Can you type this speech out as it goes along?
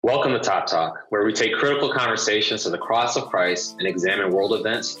Welcome to Top Talk, where we take critical conversations to the cross of Christ and examine world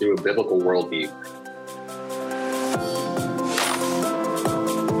events through a biblical worldview.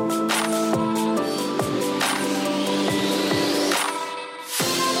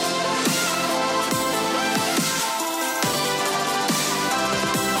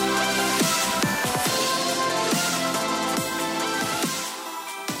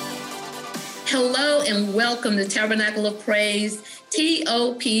 Hello and welcome to Tabernacle of Praise,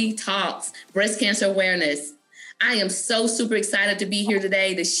 TOP Talks, Breast Cancer Awareness. I am so super excited to be here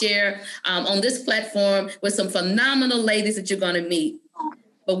today to share on this platform with some phenomenal ladies that you're going to meet.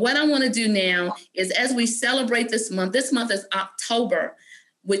 But what I want to do now is, as we celebrate this month is October,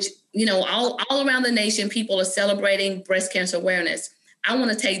 which, all around the nation, people are celebrating breast cancer awareness. I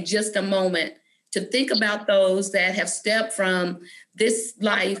want to take just a moment to think about those that have stepped from this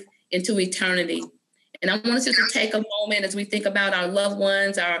life into eternity. And I want us to take a moment as we think about our loved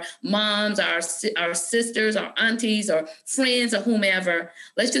ones, our moms, our sisters, our aunties, or friends, or whomever.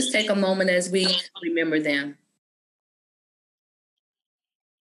 Let's just take a moment as we remember them.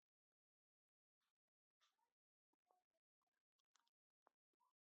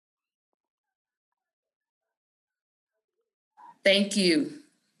 Thank you.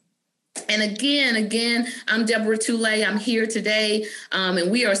 And again, I'm Deborah Toulay. I'm here today,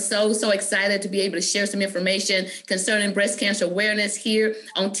 and we are so excited to be able to share some information concerning breast cancer awareness here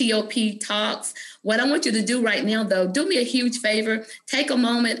on TOP Talks. What I want you to do right now, though, do me a huge favor. Take a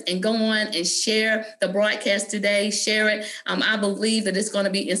moment and go on and share the broadcast today. Share it. I believe that it's going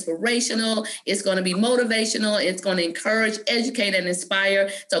to be inspirational. It's going to be motivational. It's going to encourage, educate, and inspire.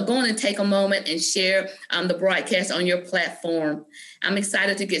 So go on and take a moment and share the broadcast on your platform. I'm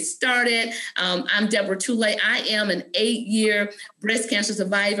excited to get started. I'm Deborah Toulay. I am an 8-year breast cancer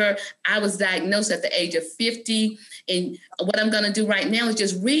survivor. I was diagnosed at the age of 50. And what I'm going to do right now is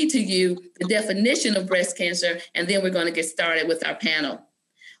just read to you the definition of breast cancer, and then we're going to get started with our panel.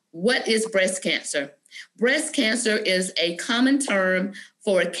 What is breast cancer? Breast cancer is a common term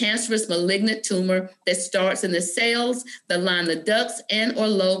for a cancerous malignant tumor that starts in the cells that line the ducts and or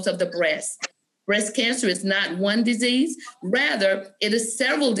lobes of the breast. Breast cancer is not one disease. Rather, it is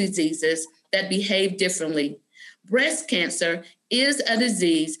several diseases that behave differently. Breast cancer is a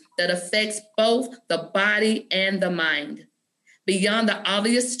disease that affects both the body and the mind. Beyond the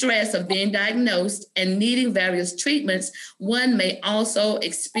obvious stress of being diagnosed and needing various treatments, one may also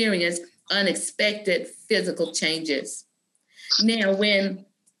experience unexpected physical changes. Now, when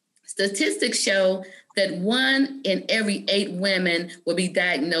statistics show that 1 in every 8 women will be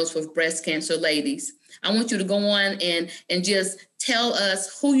diagnosed with breast cancer, ladies, I want you to go on and just tell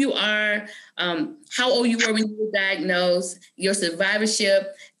us who you are, how old you were when you were diagnosed, your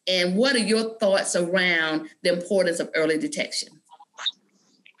survivorship, and what are your thoughts around the importance of early detection?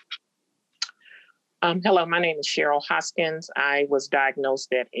 Hello, my name is Cheryl Hoskins. I was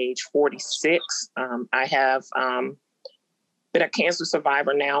diagnosed at age 46. I have been a cancer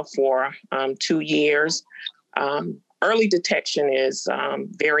survivor now for 2 years. Early detection is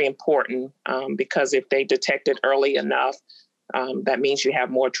very important because if they detect it early enough, that means you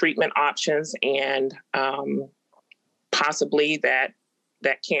have more treatment options, and possibly that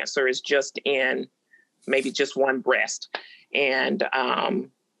cancer is just in maybe just one breast. And,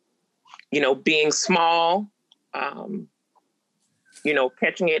 being small,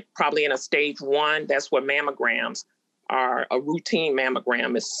 catching it probably in a stage 1, that's what mammograms are. A routine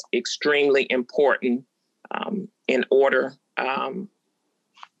mammogram is extremely important in order, to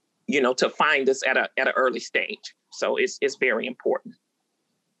find this at an early stage. So it's very important.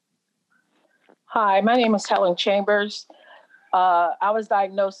 Hi, my name is Helen Chambers. I was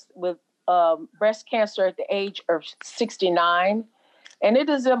diagnosed with breast cancer at the age of 69, and it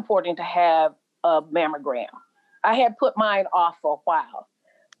is important to have a mammogram. I had put mine off for a while,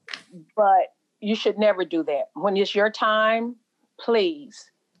 but you should never do that. When it's your time,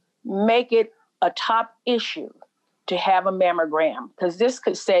 please make it a top issue to have a mammogram, because this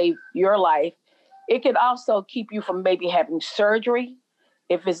could save your life. It could also keep you from maybe having surgery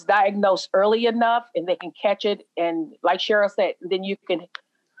if it's diagnosed early enough and they can catch it. And like Cheryl said, then you can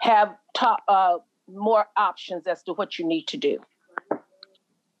have more options as to what you need to do.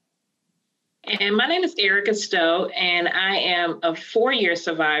 And my name is Erica Stowe, and I am a 4-year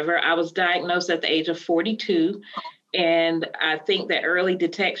survivor. I was diagnosed at the age of 42. And I think that early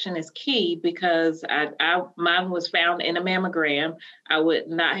detection is key because mine was found in a mammogram. I would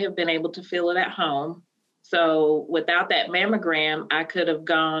not have been able to feel it at home. So without that mammogram, I could have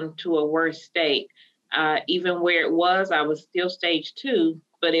gone to a worse state. Even where it was, I was still stage 2.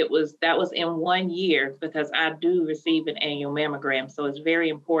 but that was in 1 year because I do receive an annual mammogram. So it's very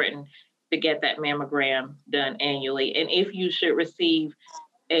important to get that mammogram done annually. And if you should receive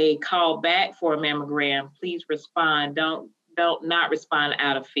a call back for a mammogram, please respond. Don't not respond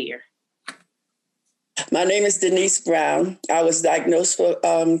out of fear. My name is Denise Brown. I was diagnosed for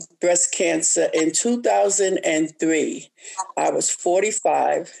breast cancer in 2003. I was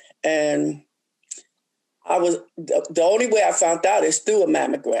 45, and the only way I found out is through a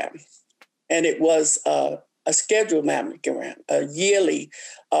mammogram. And it was a scheduled mammogram, a yearly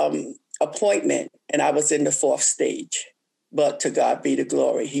appointment, and I was in the 4th stage. But to God be the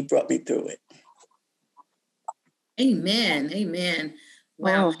glory, he brought me through it. Amen. Amen.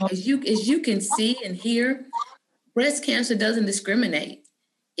 Wow. Uh-huh. As you can see and hear, breast cancer doesn't discriminate.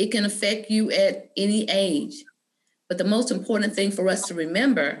 It can affect you at any age. But the most important thing for us to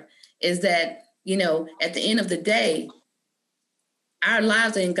remember is that, at the end of the day, our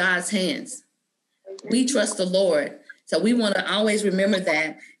lives are in God's hands. We trust the Lord. So we want to always remember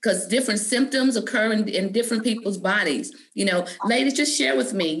that, because different symptoms occur in different people's bodies. Ladies, just share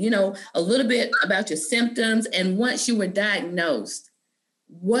with me, a little bit about your symptoms. And once you were diagnosed,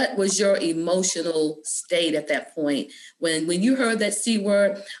 what was your emotional state at that point? When you heard that C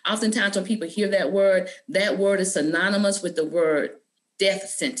word, oftentimes when people hear that word is synonymous with the word death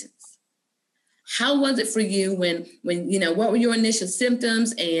sentence. How was it for you when what were your initial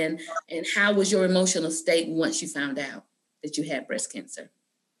symptoms and how was your emotional state once you found out that you had breast cancer?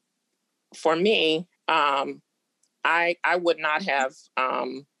 For me, I would not have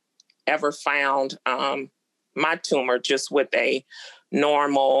ever found my tumor just with a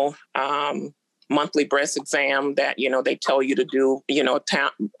normal monthly breast exam that, they tell you to do,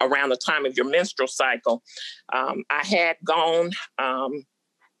 around the time of your menstrual cycle. I had gone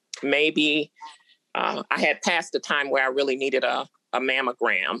I had passed the time where I really needed a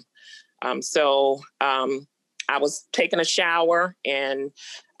mammogram. So I was taking a shower and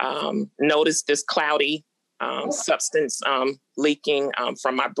noticed this cloudy substance leaking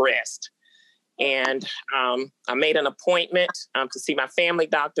from my breast. And I made an appointment to see my family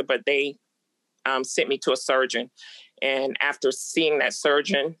doctor, but they sent me to a surgeon. And after seeing that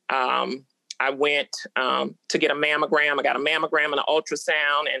surgeon, I went to get a mammogram. I got a mammogram and an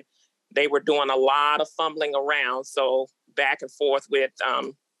ultrasound, and they were doing a lot of fumbling around. So back and forth with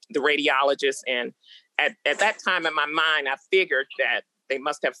the radiologist. And at that time in my mind, I figured that they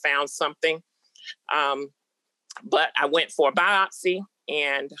must have found something. But I went for a biopsy,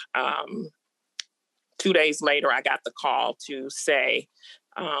 and 2 days later, I got the call to say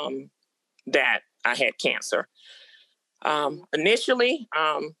that I had cancer. Initially,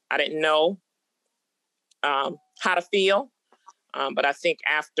 I didn't know how to feel. But I think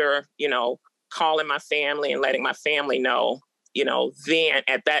after, calling my family and letting my family know, then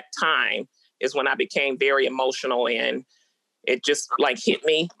at that time is when I became very emotional, and it just hit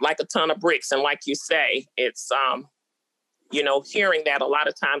me like a ton of bricks. And like you say, it's, hearing that a lot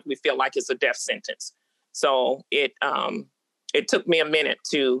of times we feel like it's a death sentence. So it took me a minute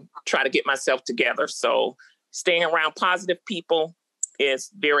to try to get myself together. So staying around positive people is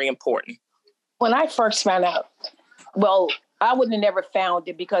very important. When I first found out, I wouldn't have never found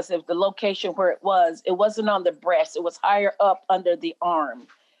it because of the location where it wasn't on the breast. It was higher up under the arm.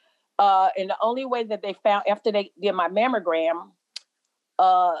 And the only way that they found, after they did my mammogram,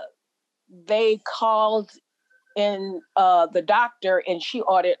 they called in the doctor, and she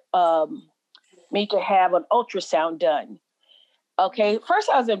ordered me to have an ultrasound done. Okay, first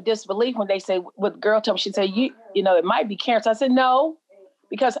I was in disbelief when they say, what the girl told me, she said, it might be cancer. I said, no,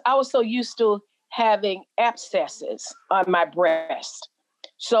 because I was so used to having abscesses on my breast.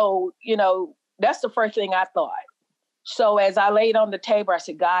 So, that's the first thing I thought. So as I laid on the table, I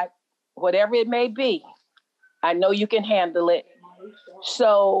said, God, whatever it may be, I know you can handle it.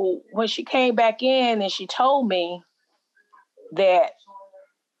 So when she came back in and she told me that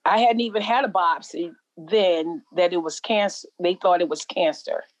I hadn't even had a biopsy then, that it was cancer, they thought it was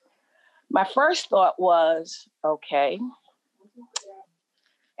cancer. My first thought was, okay.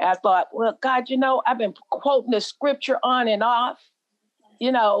 I thought, well, God, I've been quoting the scripture on and off,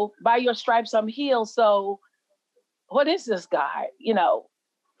 by your stripes I'm healed. So what is this, God?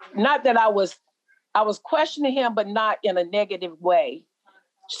 Not that I was questioning him, but not in a negative way.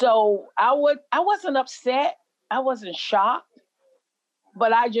 So I wasn't upset. I wasn't shocked,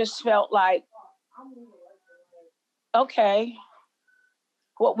 but I just felt like, okay,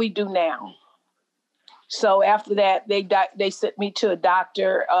 what we do now? So after that, they sent me to a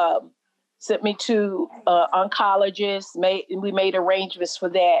doctor, sent me to an oncologist. We made arrangements for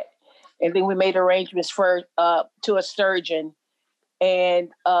that, and then we made arrangements for to a surgeon. And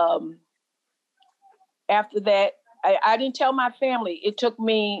after that, I didn't tell my family. It took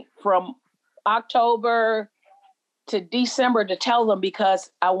me from October to December to tell them because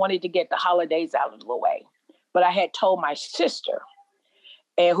I wanted to get the holidays out of the way. But I had told my sister,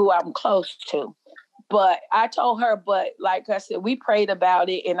 and who I'm close to. But I told her, but like I said, we prayed about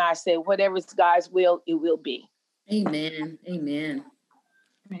it, and I said, whatever's God's will, it will be. Amen. Amen.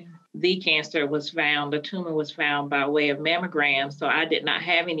 The cancer was found, the tumor was found by way of mammogram. So I did not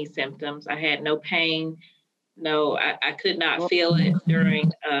have any symptoms. I had no pain. No, I could not feel it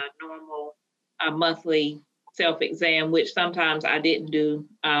during a normal monthly self-exam, which sometimes I didn't do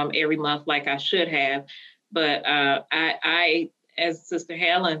every month like I should have. But I, as Sister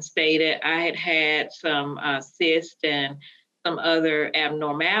Helen stated, I had some cysts and some other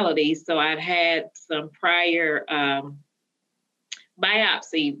abnormalities. So I'd had some prior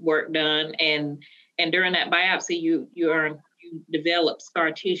biopsy work done, and during that biopsy, you develop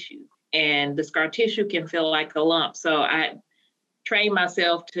scar tissue, and the scar tissue can feel like a lump. So I trained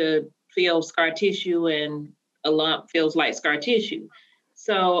myself to feel scar tissue, and a lump feels like scar tissue.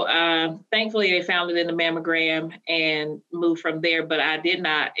 So thankfully, they found it in the mammogram and moved from there. But I did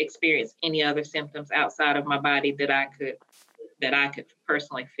not experience any other symptoms outside of my body that I could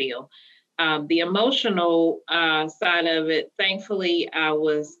personally feel. The emotional side of it, thankfully, I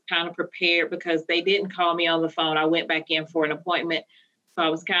was kind of prepared because they didn't call me on the phone. I went back in for an appointment. So I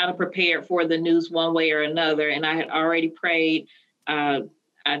was kind of prepared for the news one way or another. And I had already prayed.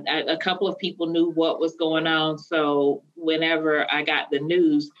 A couple of people knew what was going on. So whenever I got the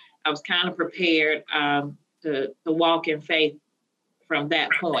news, I was kind of prepared to walk in faith from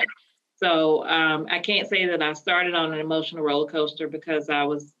that point. So I can't say that I started on an emotional roller coaster because I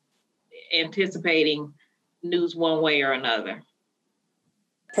was anticipating news one way or another.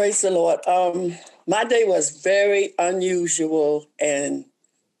 Praise the Lord. My day was very unusual, and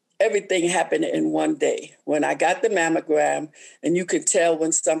everything happened in one day. When I got the mammogram, and you could tell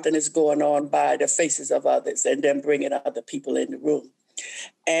when something is going on by the faces of others and then bringing other people in the room.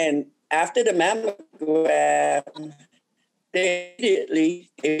 And after the mammogram, they immediately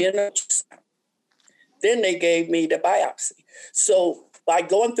gave me then they gave me the biopsy. So by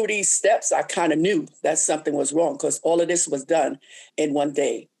going through these steps, I kind of knew that something was wrong because all of this was done in one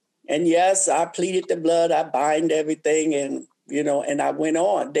day. And yes, I pleaded the blood, I bind everything, and and I went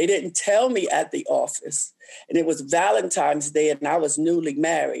on. They didn't tell me at the office. And it was Valentine's Day, and I was newly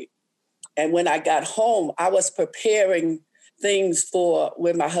married. And when I got home, I was preparing things for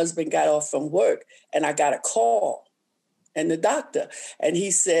when my husband got off from work, and I got a call, and the doctor, and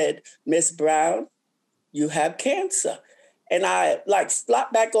he said, "Miss Brown, you have cancer." And I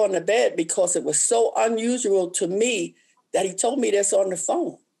flopped back on the bed because it was so unusual to me that he told me this on the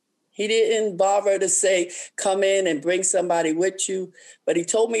phone. He didn't bother to say, come in and bring somebody with you, but he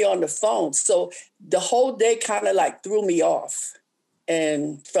told me on the phone. So the whole day kind of threw me off.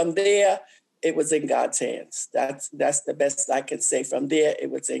 And from there, it was in God's hands. That's the best I can say. From there,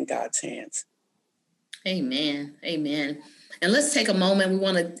 it was in God's hands. Amen. Amen. And let's take a moment. We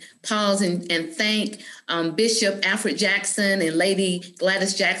want to pause and thank Bishop Alfred Jackson and Lady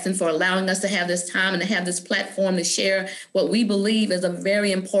Gladys Jackson for allowing us to have this time and to have this platform to share what we believe is a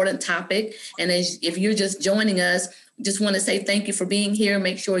very important topic. And if you're just joining us, just want to say thank you for being here.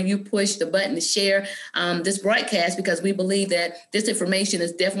 Make sure you push the button to share this broadcast because we believe that this information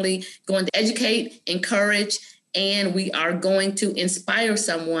is definitely going to educate, encourage, and we are going to inspire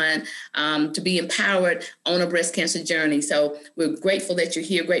someone to be empowered on a breast cancer journey. So we're grateful that you're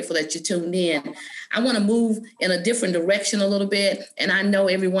here, grateful that you tuned in. I want to move in a different direction a little bit. And I know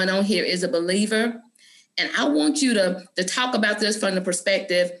everyone on here is a believer. And I want you to talk about this from the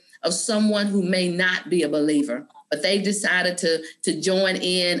perspective of someone who may not be a believer, but they decided to join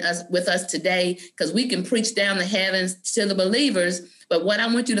in with us today because we can preach down the heavens to the believers. But what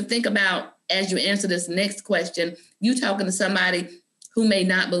I want you to think about as you answer this next question, you talking to somebody who may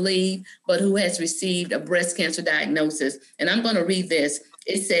not believe, but who has received a breast cancer diagnosis. And I'm going to read this.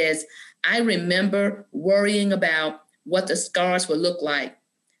 It says, I remember worrying about what the scars would look like.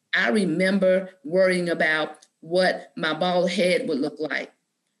 I remember worrying about what my bald head would look like.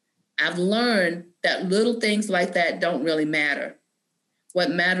 I've learned that little things like that don't really matter.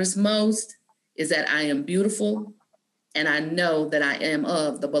 What matters most is that I am beautiful and I know that I am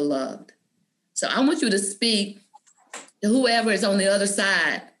of the beloved. So I want you to speak to whoever is on the other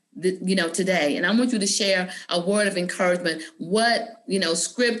side, today. And I want you to share a word of encouragement. What,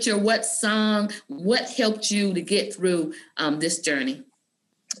 scripture, what song, what helped you to get through this journey?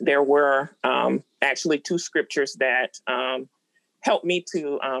 There were actually two scriptures that helped me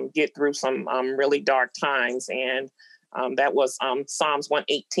to get through some really dark times. And That was Psalms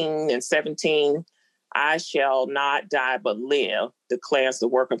 118 and 17. I shall not die but live, declares the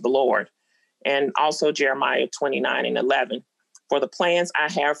work of the Lord. And also Jeremiah 29 and 11. For the plans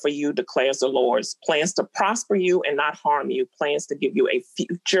I have for you, declares the Lord, plans to prosper you and not harm you, plans to give you a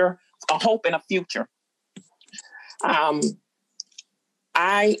future, a hope and a future.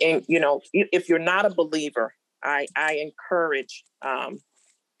 If you're not a believer, I encourage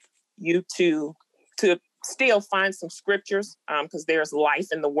you to still find some scriptures, because there's life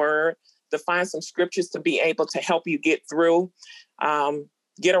in the word, to find some scriptures to be able to help you get through,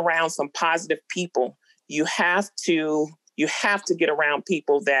 get around some positive people. You have to get around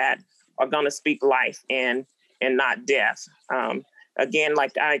people that are going to speak life and not death. Again,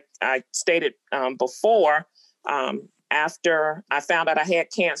 like I stated before, after I found out I had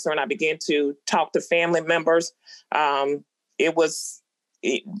cancer and I began to talk to family members,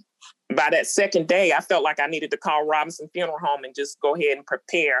 by that second day, I felt like I needed to call Robinson Funeral Home and just go ahead and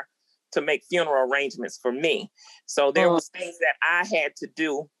prepare to make funeral arrangements for me. So there was things that I had to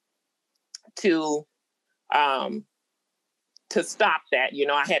do to stop that. You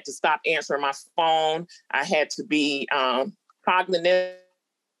know, I had to stop answering my phone. I had to be cognizant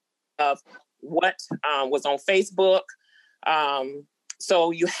of what was on Facebook.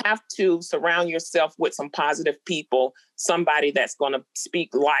 So you have to surround yourself with some positive people, somebody that's going to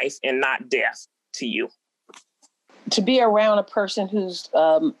speak life and not death to you. To be around a person who's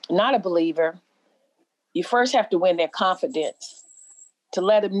not a believer, you first have to win their confidence, to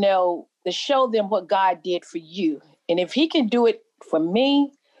let them know, to show them what God did for you. And if he can do it for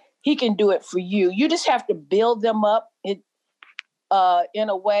me, he can do it for you. You just have to build them up in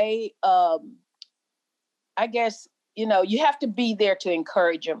a way. I guess, you have to be there to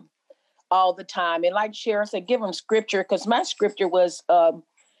encourage them all the time. And like Cheryl said, give them scripture, because my scripture was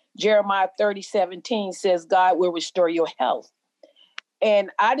Jeremiah 30:17 says, God will restore your health. And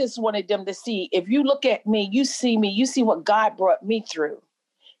I just wanted them to see, if you look at me, you see what God brought me through.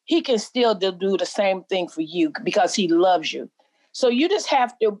 He can still do the same thing for you because he loves you. So you just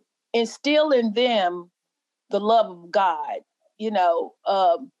have to instill in them the love of God. You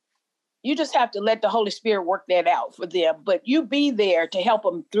just have to let the Holy Spirit work that out for them. But you be there to help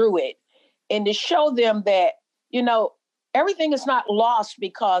them through it and to show them that, everything is not lost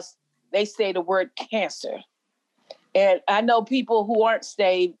because they say the word cancer. And I know people who aren't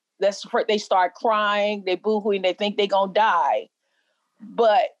saved, they start crying, they boo-hooing, they think they're going to die.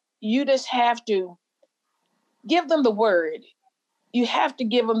 But you just have to give them the word. You have to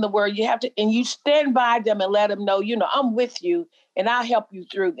give them the word. And you stand by them and let them know, I'm with you and I'll help you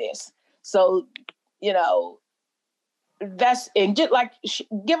through this. So, and just like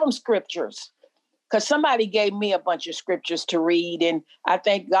give them scriptures, because somebody gave me a bunch of scriptures to read. And I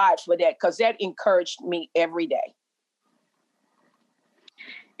thank God for that, because that encouraged me every day.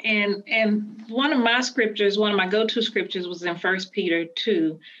 And one of my go-to scriptures was in 1 Peter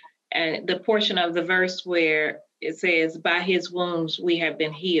 2, and the portion of the verse where it says, by his wounds we have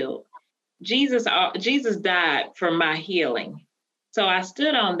been healed. Jesus died for my healing. So I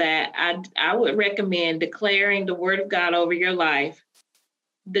stood on that. I would recommend declaring the word of God over your life.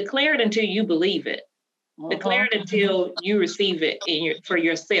 Declare it until you believe it. Declare it until you receive it for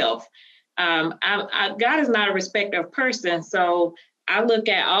yourself. God is not a respecter of person. So I look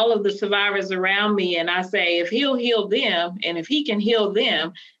at all of the survivors around me and I say, if he'll heal them, and if he can heal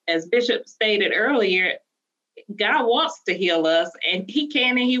them, as Bishop stated earlier, God wants to heal us, and he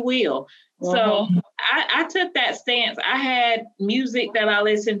can and he will. So I took that stance. I had music that I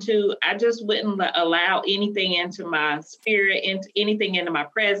listened to. I just wouldn't allow anything into my spirit, anything into my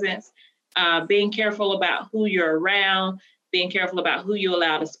presence. Being careful about who you're around, being careful about who you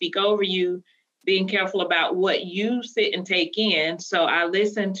allow to speak over you, being careful about what you sit and take in. So I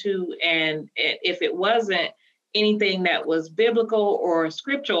listened to, and if it wasn't anything that was biblical or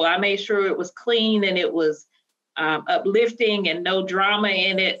scriptural, I made sure it was clean and it was uplifting and no drama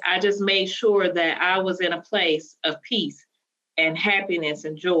in it. I just made sure that I was in a place of peace and happiness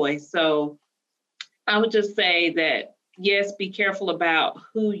and joy. So I would just say that, yes, be careful about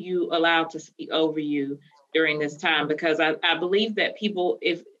who you allow to speak over you during this time, because I believe that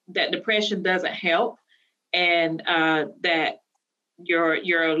that depression doesn't help, and that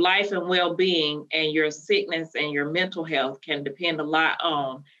your life and well-being and your sickness and your mental health can depend a lot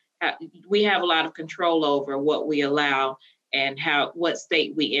on we have a lot of control over what we allow and what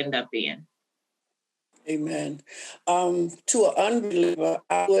state we end up in. Amen. To an unbeliever,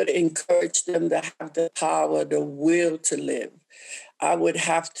 I would encourage them to have the power, the will to live. I would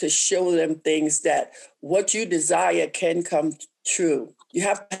have to show them things that what you desire can come true. You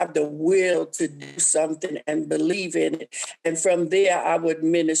have to have the will to do something and believe in it. And from there, I would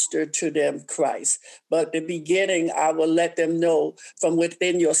minister to them Christ. But the beginning, I will let them know from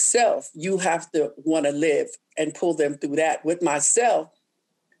within yourself, you have to want to live and pull them through that. With myself,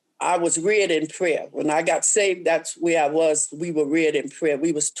 I was reared in prayer. When I got saved, that's where I was. We were reared in prayer.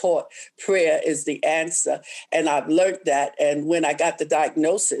 We was taught prayer is the answer. And I've learned that. And when I got the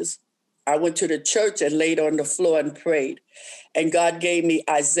diagnosis, I went to the church and laid on the floor and prayed. And God gave me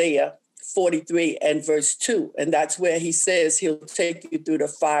Isaiah 43 and verse 2. And that's where he says he'll take you through the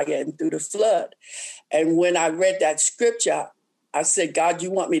fire and through the flood. And when I read that scripture, I said, God, you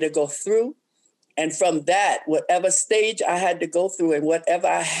want me to go through? And from that, whatever stage I had to go through and whatever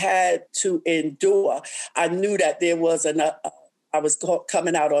I had to endure, I knew that there was I was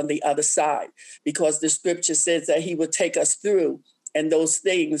coming out on the other side, because the scripture says that he would take us through and those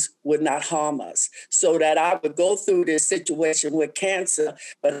things would not harm us. So that I would go through this situation with cancer,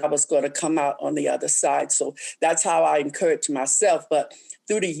 but I was going to come out on the other side. So that's how I encourage myself. But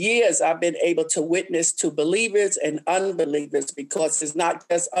through the years, I've been able to witness to believers and unbelievers, because it's not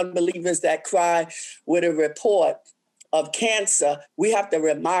just unbelievers that cry with a report of cancer. We have to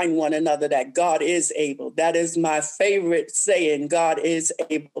remind one another that God is able. That is my favorite saying, God is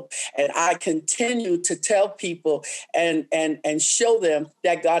able. And I continue to tell people and show them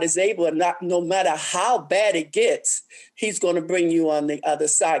that God is able, and no matter how bad it gets, he's going to bring you on the other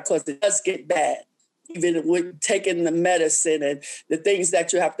side, because it does get bad. Even with taking the medicine and the things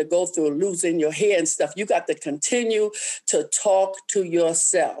that you have to go through, losing your hair and stuff, you got to continue to talk to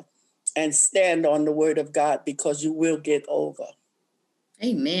yourself and stand on the word of God, because you will get over.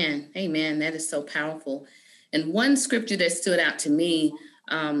 Amen. Amen. That is so powerful. And one scripture that stood out to me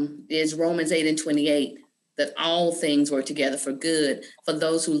is Romans 8:28, that all things work together for good for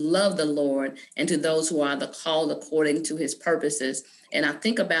those who love the Lord and to those who are the called according to his purposes. And I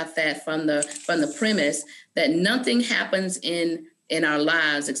think about that from the premise that nothing happens in our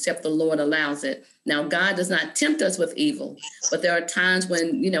lives except the Lord allows it. Now, God does not tempt us with evil, but there are times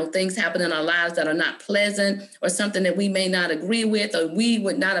when, things happen in our lives that are not pleasant, or something that we may not agree with, or we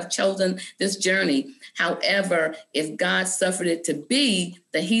would not have chosen this journey. However, if God suffered it to be,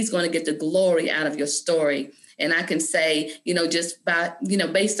 that he's going to get the glory out of your story. And I can say, just by,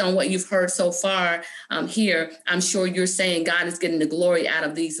 based on what you've heard so far here, I'm sure you're saying God is getting the glory out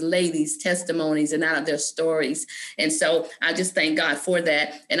of these ladies' testimonies and out of their stories. And so I just thank God for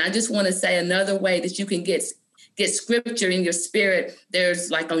that. And I just want to say another way that you can get scripture in your spirit. There's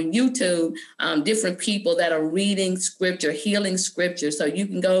like on YouTube, different people that are reading scripture, healing scripture. So you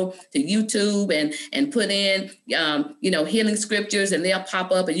can go to YouTube and put in, healing scriptures, and they'll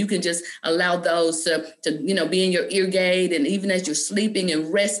pop up, and you can just allow those to be in your ear gate. And even as you're sleeping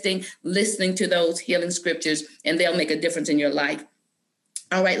and resting, listening to those healing scriptures, and they'll make a difference in your life.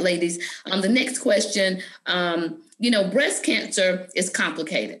 All right, ladies. The next question, breast cancer is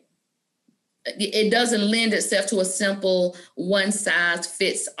complicated. It doesn't lend itself to a simple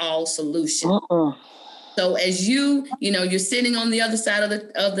one-size-fits-all solution. So as you're sitting on the other side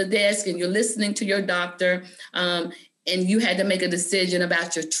of the desk and you're listening to your doctor, and you had to make a decision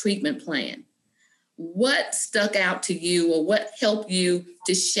about your treatment plan, what stuck out to you, or what helped you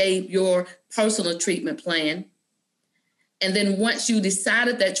to shape your personal treatment plan? And then once you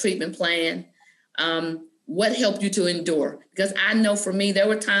decided that treatment plan, what helped you to endure? Because I know for me, there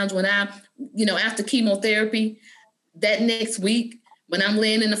were times when after chemotherapy, that next week, when I'm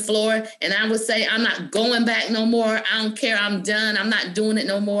laying in the floor and I would say, I'm not going back no more. I don't care. I'm done. I'm not doing it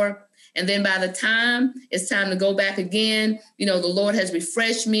no more. And then by the time it's time to go back again, the Lord has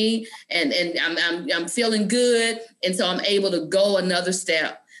refreshed me and I'm feeling good. And so I'm able to go another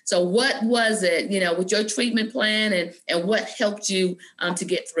step. So what was it, with your treatment plan and what helped you to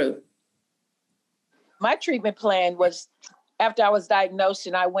get through? My treatment plan was after I was diagnosed,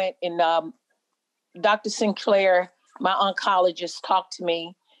 and I went and Dr. Sinclair, my oncologist, talked to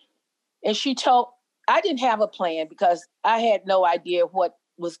me, and I didn't have a plan because I had no idea what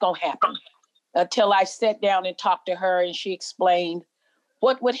was going to happen until I sat down and talked to her, and she explained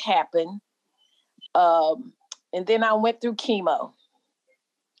what would happen. And then I went through chemo,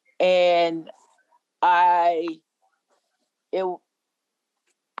 and I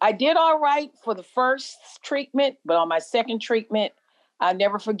did all right for the first treatment, but on my second treatment, I'll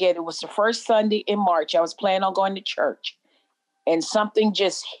never forget, it was the first Sunday in March. I was planning on going to church, and something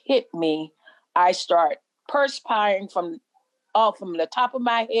just hit me. I start perspiring from the top of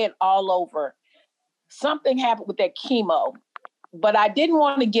my head all over. Something happened with that chemo, but I didn't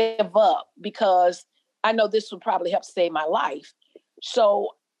want to give up because I know this would probably help save my life. So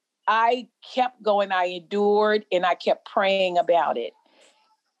I kept going, I endured, and I kept praying about it.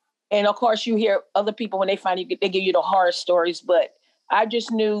 And of course, you hear other people when they find you, they give you the horror stories. But I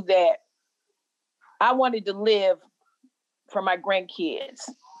just knew that I wanted to live for my grandkids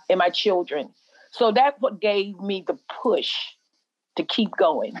and my children. So that's what gave me the push to keep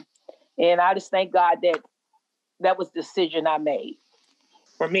going. And I just thank God that that was the decision I made.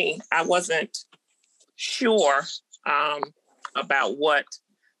 For me, I wasn't sure about what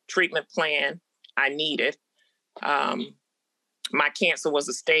treatment plan I needed. My cancer was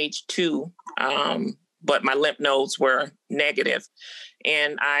a stage 2, but my lymph nodes were negative.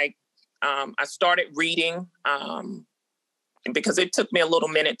 And I started reading because it took me a little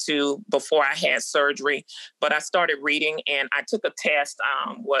minute before I had surgery, but I started reading and I took a test,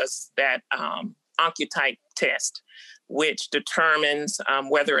 was that Oncotype test, which determines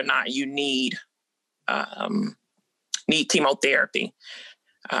whether or not you need chemotherapy.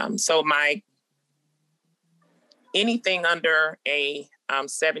 So anything under a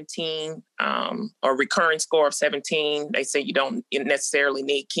 17 or recurring score of 17, they say you don't necessarily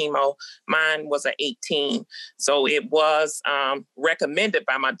need chemo. Mine was an 18. So it was recommended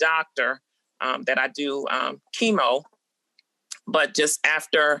by my doctor that I do chemo. But just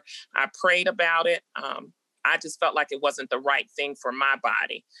after I prayed about it, I just felt like it wasn't the right thing for my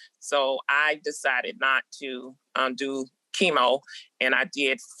body. So I decided not to do chemo. And I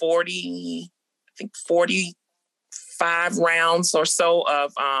did 45 rounds or so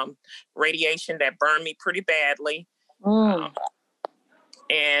of radiation that burned me pretty badly. And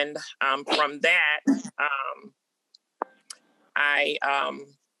from that,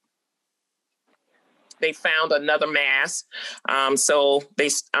 they found another mass. So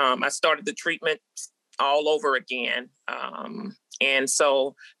I started the treatment all over again. And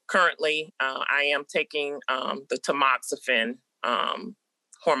so currently I am taking the tamoxifen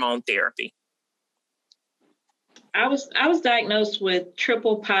hormone therapy. I was diagnosed with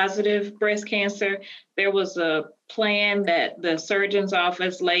triple positive breast cancer. There was a plan that the surgeon's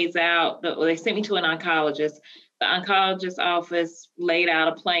office lays out. They sent me to an oncologist. The oncologist's office laid out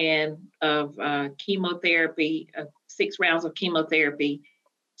a plan of chemotherapy, 6 rounds of chemotherapy,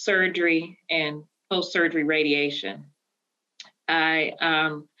 surgery, and post-surgery radiation. I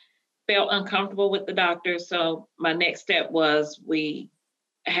felt uncomfortable with the doctor, so my next step was we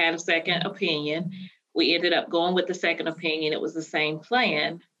had a second opinion. We ended up going with the second opinion. It was the same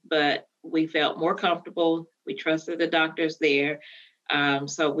plan, but we felt more comfortable. We trusted the doctors there.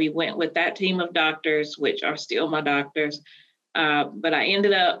 So we went with that team of doctors, which are still my doctors. But I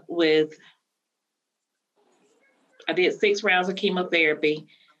ended up I did 6 rounds of chemotherapy,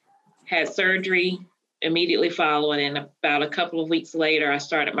 had surgery immediately following, and about a couple of weeks later, I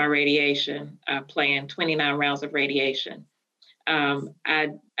started my radiation. I planned 29 rounds of radiation. I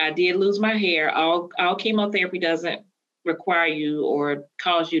did lose my hair. All chemotherapy doesn't require you or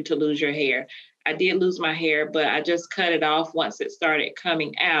cause you to lose your hair. I did lose my hair, but I just cut it off once it started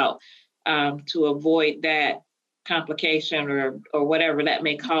coming out to avoid that complication or whatever that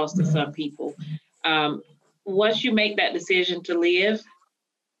may cause to some people. Once you make that decision to live,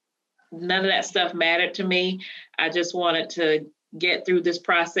 none of that stuff mattered to me. I just wanted to get through this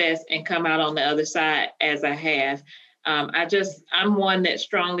process and come out on the other side as I have. I'm one that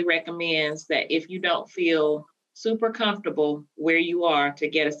strongly recommends that if you don't feel super comfortable where you are, to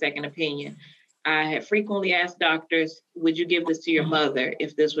get a second opinion. I have frequently asked doctors, would you give this to your mother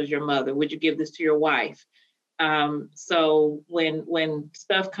if this was your mother? Would you give this to your wife? So when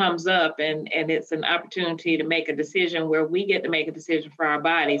stuff comes up and it's an opportunity to make a decision where we get to make a decision for our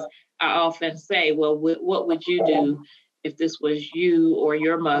bodies, I often say, well, what would you do if this was you or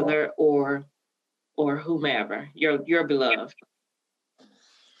your mother or whomever, your beloved?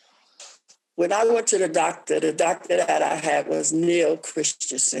 When I went to the doctor that I had was Neil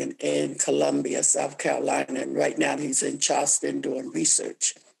Christensen in Columbia, South Carolina. And right now he's in Charleston doing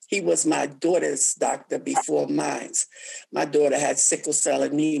research. He was my daughter's doctor before mine. My daughter had sickle cell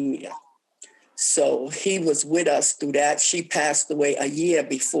anemia. So he was with us through that. She passed away a year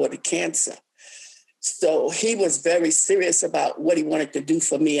before the cancer. So he was very serious about what he wanted to do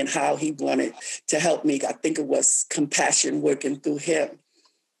for me and how he wanted to help me. I think it was compassion working through him.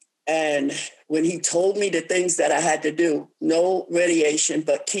 And when he told me the things that I had to do, no radiation,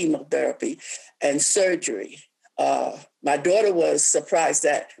 but chemotherapy and surgery, my daughter was surprised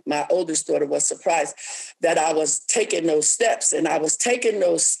my oldest daughter was surprised that I was taking those steps. And I was taking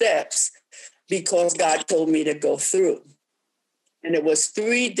those steps because God told me to go through. And it was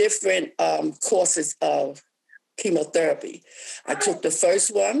 3 different courses of chemotherapy. I took the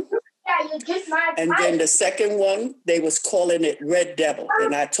first one, And then the second one, they was calling it Red Devil.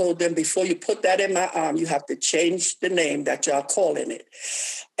 And I told them, before you put that in my arm, you have to change the name that y'all calling it.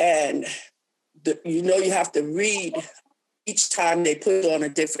 And you have to read each time they put on a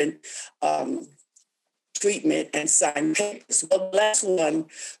different treatment and sign papers. Well, the last one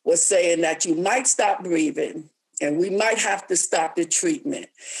was saying that you might stop breathing and we might have to stop the treatment.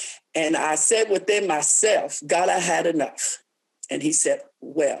 And I said within myself, God, I had enough. And he said,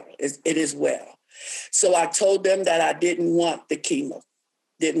 well, it is well. So I told them that I didn't want the chemo,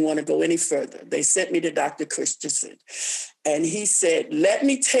 didn't want to go any further. They sent me to Dr. Christensen. And he said, let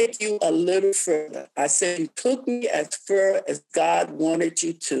me take you a little further. I said, you took me as far as God wanted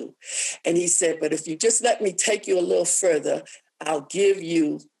you to. And he said, but if you just let me take you a little further, I'll give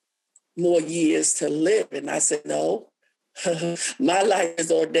you more years to live. And I said, no, my life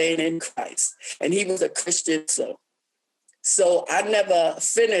is ordained in Christ. And he was a Christian, so I never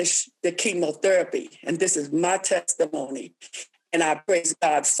finished the chemotherapy. And this is my testimony. And I praise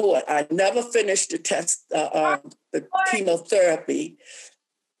God for it. I never finished the chemotherapy.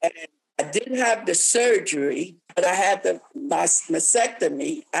 And I didn't have the surgery, but I had my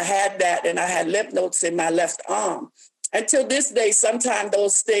mastectomy. I had that, and I had lymph nodes in my left arm. Until this day, sometimes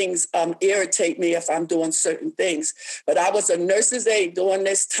those things irritate me if I'm doing certain things. But I was a nurse's aide during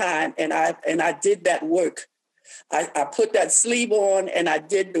this time, and I did that work. I put that sleeve on and I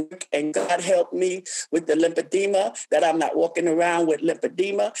did the work, and God helped me with the lymphedema, that I'm not walking around with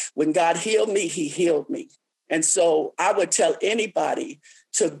lymphedema. When God healed me, he healed me. And so I would tell anybody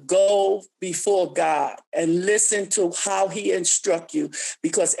to go before God and listen to how he instructs you,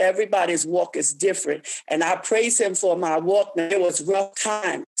 because everybody's walk is different. And I praise him for my walk. There was rough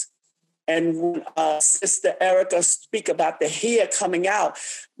times. And when Sister Erica speak about the hair coming out,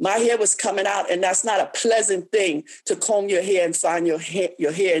 my hair was coming out, and that's not a pleasant thing to comb your hair and find your hair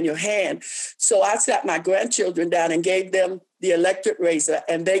in your hand. So I sat my grandchildren down and gave them the electric razor,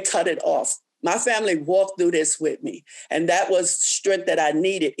 and they cut it off. My family walked through this with me, and that was strength that I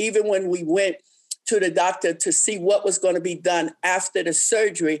needed. Even when we went to the doctor to see what was going to be done after the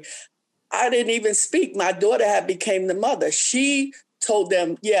surgery, I didn't even speak. My daughter had became the mother. She told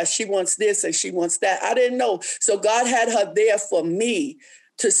them, yeah, she wants this and she wants that. I didn't know. So God had her there for me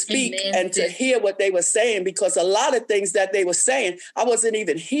to speak and to hear what they were saying, because a lot of things that they were saying, I wasn't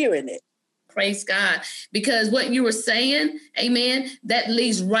even hearing it. Praise God. Because what you were saying, amen, that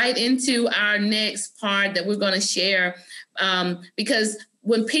leads right into our next part that we're going to share. Because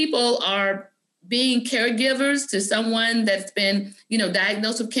when people are being caregivers to someone that's been,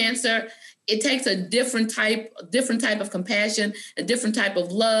 diagnosed with cancer, it takes a different type of compassion, a different type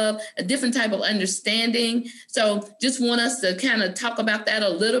of love, a different type of understanding. So just want us to kind of talk about that a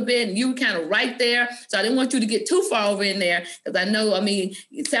little bit. And you were kind of right there. So I didn't want you to get too far over in there, because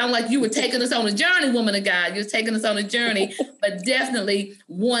it sounded like you were taking us on a journey, woman of God. You're taking us on a journey, but definitely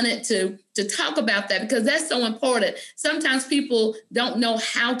wanted to talk about that, because that's so important. Sometimes people don't know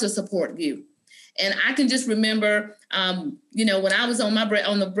how to support you. And I can just remember, when I was on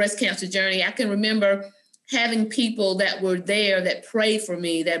the breast cancer journey, I can remember having people that were there that prayed for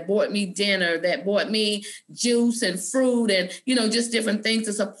me, that bought me dinner, that bought me juice and fruit and, just different things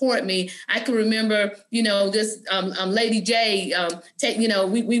to support me. I can remember, Lady J,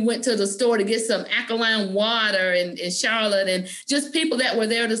 we went to the store to get some alkaline water in Charlotte, and just people that were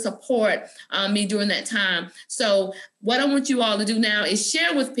there to support me during that time. So what I want you all to do now is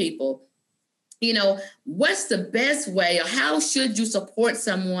share with people, what's the best way, or how should you support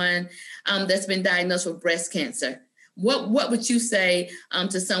someone that's been diagnosed with breast cancer? What would you say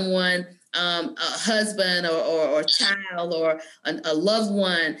to someone, a husband or a child or a loved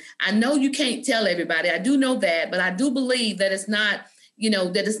one? I know you can't tell everybody. I do know that, but I do believe that it's not,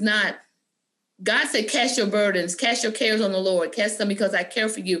 God said, cast your burdens, cast your cares on the Lord, cast them because I care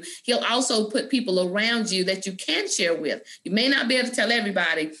for you. He'll also put people around you that you can share with. You may not be able to tell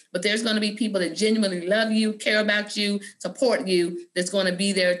everybody, but there's going to be people that genuinely love you, care about you, support you, that's going to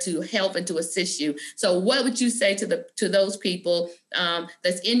be there to help and to assist you. So what would you say to those people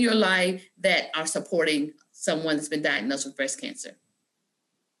that's in your life that are supporting someone that's been diagnosed with breast cancer?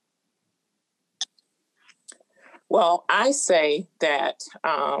 Well, I say that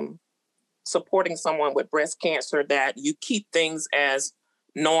supporting someone with breast cancer, that you keep things as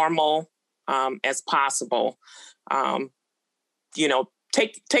normal as possible. Take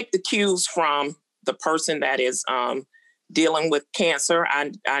the cues from the person that is dealing with cancer.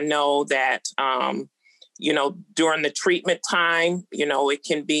 I know that, during the treatment time, it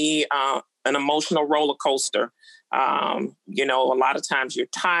can be an emotional roller coaster. A lot of times you're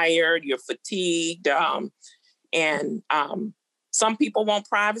tired, you're fatigued, and some people want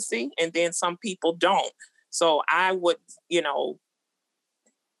privacy and then some people don't. So I would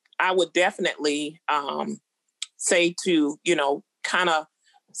definitely say to, kind of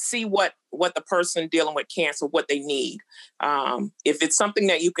see what the person dealing with cancer, what they need. If it's something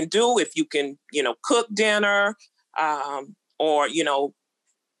that you can do, if you can, cook dinner, or,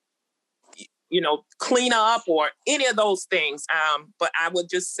 clean up or any of those things. But I would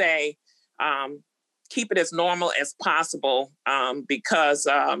just say, keep it as normal as possible, because,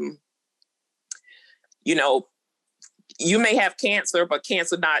 you may have cancer, but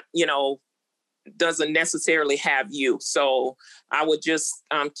cancer not, doesn't necessarily have you. So I would just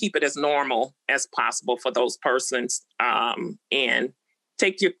keep it as normal as possible for those persons, and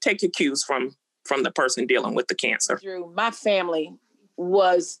take your cues from the person dealing with the cancer. My family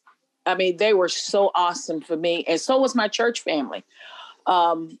was, they were so awesome for me, and so was my church family.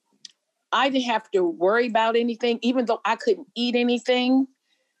 I didn't have to worry about anything, even though I couldn't eat anything.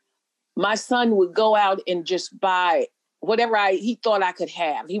 My son would go out and just buy whatever he thought I could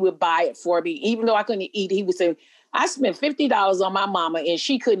have. He would buy it for me. Even though I couldn't eat, he would say, I spent $50 on my mama and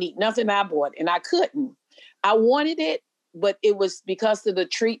she couldn't eat nothing I bought, and I couldn't. I wanted it, but it was because of the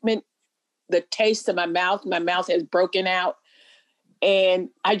treatment, the taste of my mouth has broken out. And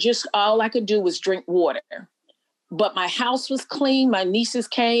all I could do was drink water. But my house was clean. My nieces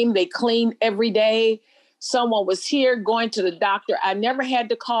came, they cleaned every day. Someone was here going to the doctor. I never had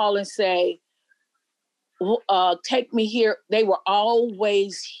to call and say, take me here. They were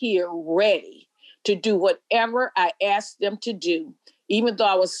always here ready to do whatever I asked them to do. Even though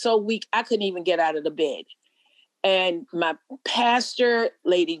I was so weak, I couldn't even get out of the bed. And my pastor,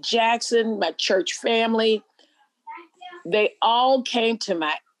 Lady Jackson, my church family, they all came to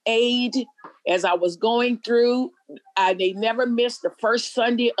my aid as I was going through. They never missed the first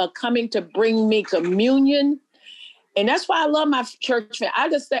Sunday of coming to bring me communion. And that's why I love my church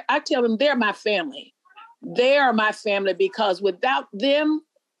family. I tell them they're my family. They are my family, because without them,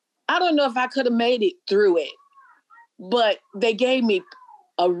 I don't know if I could have made it through it. But they gave me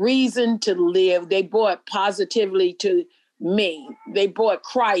a reason to live. They brought positively to me. They brought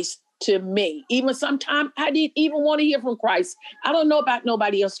Christ to me. Even sometimes I didn't even want to hear from Christ. I don't know about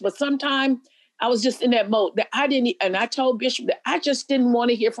nobody else, but sometimes I was just in that mode that and I told Bishop that I just didn't want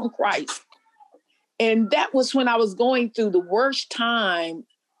to hear from Christ. And that was when I was going through the worst time.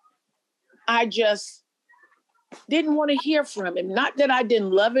 I just didn't want to hear from him. Not that I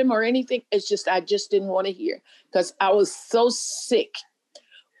didn't love him or anything. It's just, I just didn't want to hear because I was so sick.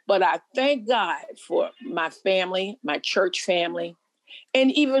 But I thank God for my family, my church family,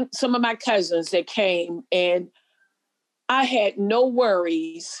 and even some of my cousins that came, and I had no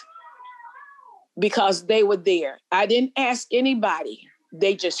worries because they were there. I didn't ask anybody.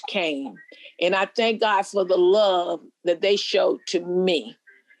 They just came. And I thank God for the love that they showed to me.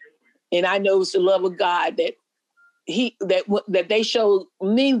 And I know it's the love of God that they showed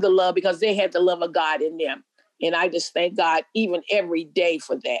me the love because they had the love of God in them. And I just thank God even every day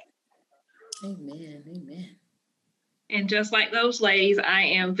for that. Amen. Amen. And just like those ladies, I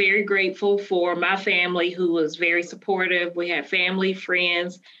am very grateful for my family who was very supportive. We had family,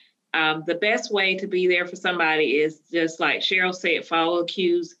 friends. The best way to be there for somebody is just like Cheryl said, follow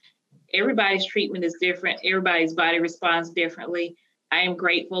cues. Everybody's treatment is different. Everybody's body responds differently. I am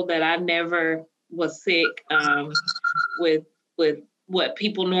grateful that I never was sick with what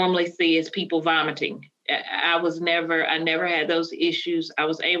people normally see as people vomiting. I never had those issues. I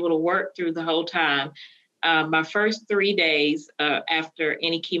was able to work through the whole time. My first 3 days after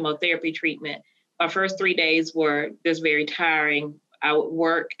any chemotherapy treatment, my first 3 days were just very tiring. I would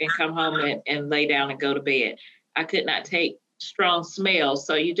work and come home and lay down and go to bed. I could not take strong smells.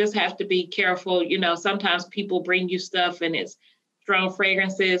 So you just have to be careful. Sometimes people bring you stuff and it's strong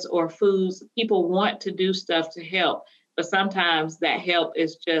fragrances or foods. People want to do stuff to help, but sometimes that help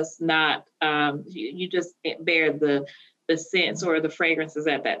is just not, you just can't bear the scents or the fragrances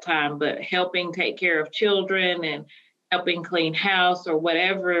at that time. But helping take care of children and helping clean house or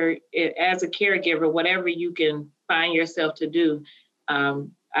whatever, as a caregiver, whatever you can find yourself to do,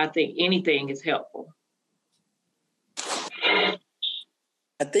 I think anything is helpful.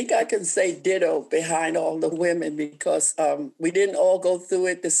 I think I can say ditto behind all the women because we didn't all go through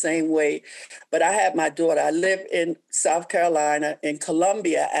it the same way. But I had my daughter. I lived in South Carolina, in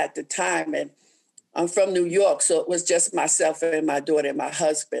Columbia at the time, and I'm from New York, so it was just myself and my daughter and my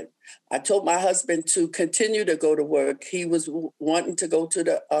husband. I told my husband to continue to go to work. He was wanting to go to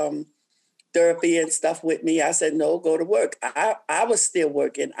the therapy and stuff with me. I said, no, go to work. I was still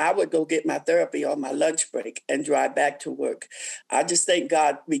working. I would go get my therapy on my lunch break and drive back to work. I just thank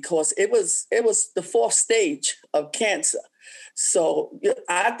God because it was the 4th stage of cancer. So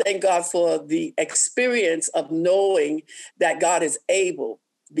I thank God for the experience of knowing that God is able,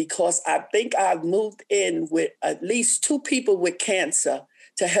 because I think I've moved in with at least 2 people with cancer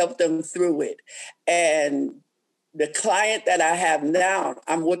to help them through it. And the client that I have now,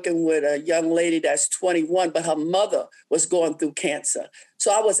 I'm working with a young lady that's 21, but her mother was going through cancer.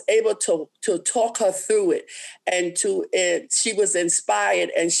 So I was able to talk her through it, and she was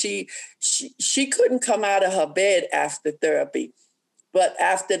inspired, and she couldn't come out of her bed after therapy. But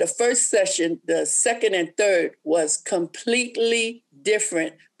after the first session, the second and third was completely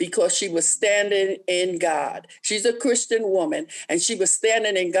different, because she was standing in God. She's a Christian woman, and she was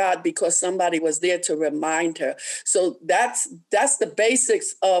standing in God because somebody was there to remind her. So that's the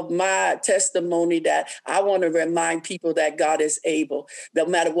basics of my testimony, that I want to remind people that God is able, no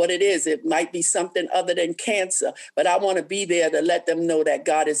matter what it is. It might be something other than cancer, but I want to be there to let them know that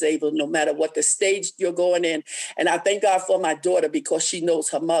God is able, no matter what the stage you're going in. And I thank God for my daughter, because she knows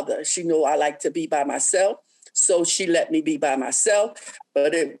her mother. She knows I like to be by myself. So she let me be by myself.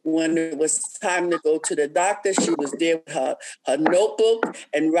 But when it was time to go to the doctor, she was there with her notebook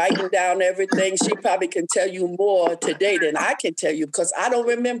and writing down everything. She probably can tell you more today than I can tell you, because I don't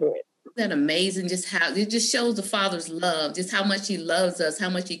remember it. Isn't that amazing? Just how it just shows the Father's love, just how much he loves us, how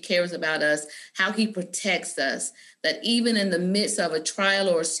much he cares about us, how he protects us, that even in the midst of a trial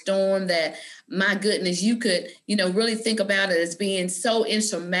or a storm, that, my goodness, you could, really think about it as being so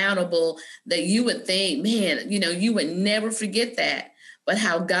insurmountable that you would think, man, you would never forget that. But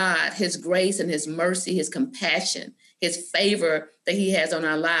how God, his grace and his mercy, his compassion, his favor that he has on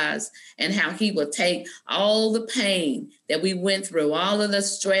our lives, and how he will take all the pain that we went through, all of the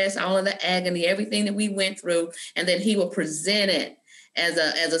stress, all of the agony, everything that we went through, and then he will present it as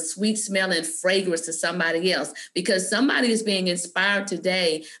a sweet smelling fragrance to somebody else, because somebody is being inspired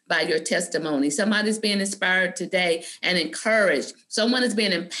today by your testimony. Somebody's being inspired today and encouraged. Someone is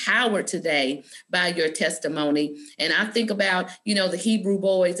being empowered today by your testimony. And I think about, the Hebrew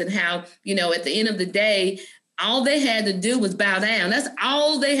boys, and how, at the end of the day, all they had to do was bow down. That's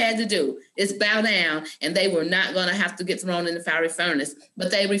all they had to do, is bow down, and they were not going to have to get thrown in the fiery furnace. But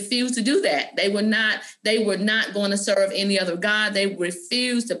they refused to do that. They were not going to serve any other God. They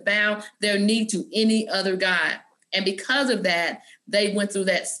refused to bow their knee to any other God. And because of that, they went through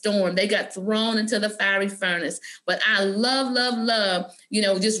that storm. They got thrown into the fiery furnace. But I love,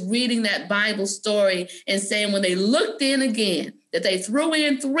 just reading that Bible story and saying, when they looked in again, that they threw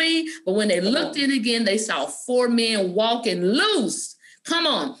in 3, but when they looked in again, they saw 4 men walking loose. Come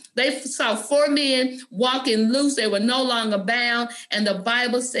on. They saw 4 men walking loose. They were no longer bound. And the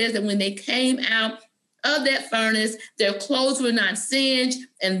Bible says that when they came out of that furnace, their clothes were not singed,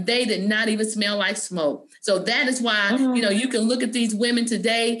 and they did not even smell like smoke. So that is why, you can look at these women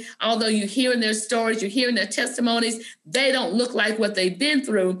today, although you're hearing their stories, you're hearing their testimonies, they don't look like what they've been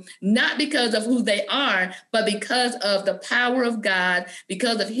through, not because of who they are, but because of the power of God,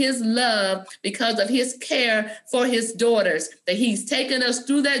 because of his love, because of his care for his daughters, that he's taken us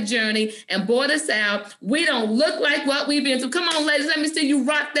through that journey and brought us out. We don't look like what we've been through. Come on, ladies, let me see you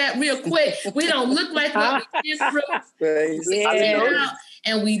rock that real quick. We don't look like what we've been through.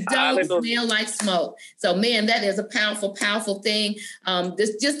 And we don't smell like smoke. So, man, that is a powerful, powerful thing.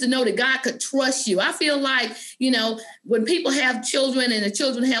 Just to know that God could trust you. I feel like, when people have children and the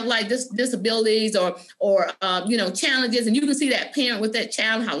children have like disabilities or challenges, and you can see that parent with that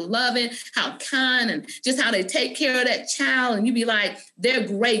child, how loving, how kind, and just how they take care of that child. And you be like, they're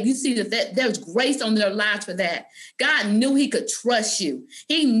great. You see that there's grace on their lives for that. God knew he could trust you.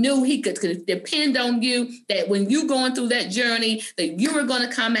 He knew he could depend on you, that when you're going through that journey, that you were going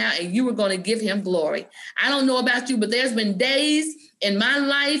to come out and you were going to give him glory. I don't know about you, but there's been days in my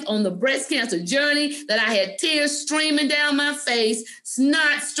life on the breast cancer journey that I had tears streaming down my face,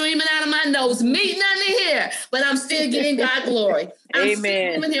 snot streaming out of my nose, meat nothing here, but I'm still giving God glory. I'm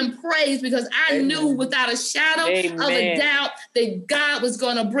still giving him praise, because I knew without a shadow of a doubt that God was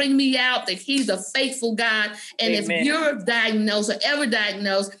going to bring me out, that he's a faithful God. And if you're diagnosed or ever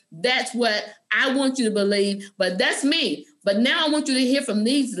diagnosed, that's what I want you to believe. But that's me. But now I want you to hear from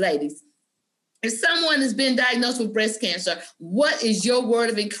these ladies. If someone has been diagnosed with breast cancer, what is your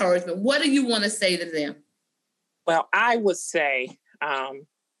word of encouragement? What do you want to say to them? Well, I would say,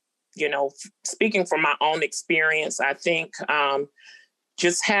 speaking from my own experience, I think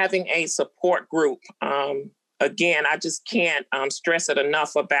just having a support group, again, I just can't stress it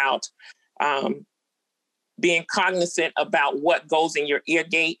enough about being cognizant about what goes in your ear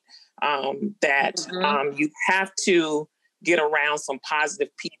gate, that you have to get around some positive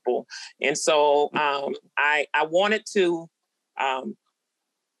people. And so I wanted to, I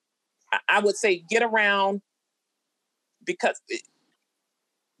would say, get around because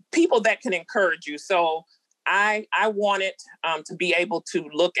people that can encourage you. So I wanted to be able to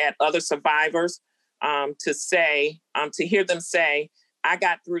look at other survivors, to hear them say, I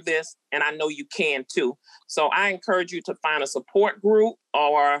got through this and I know you can too. So I encourage you to find a support group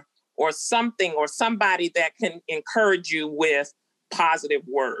or something or somebody that can encourage you with positive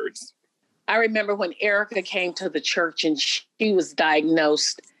words. I remember when Erica came to the church and she was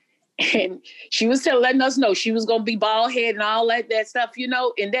diagnosed, and she was letting us know she was going to be bald head and all that stuff,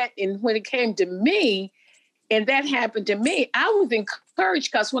 and when it came to me and that happened to me, I was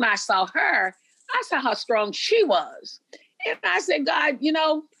encouraged because when I saw her, I saw how strong she was. And I said, God,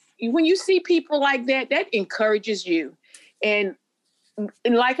 when you see people like that, that encourages you. And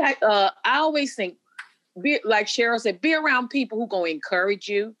like I always think, like Cheryl said, be around people who going to encourage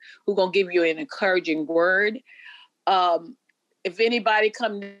you, who going to give you an encouraging word. If anybody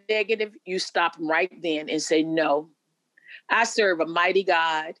come negative, you stop them right then and say, no, I serve a mighty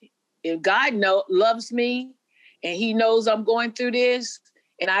God. And God loves me, and he knows I'm going through this,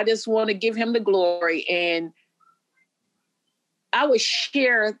 and I just want to give him the glory. And I would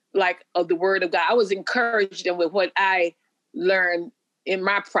share of the word of God. I was encouraged with what I learned in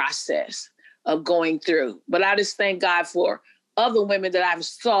my process of going through. But I just thank God for other women that I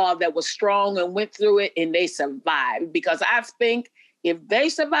saw that were strong and went through it and they survived. Because I think if they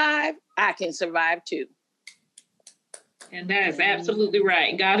survive, I can survive too. And that is absolutely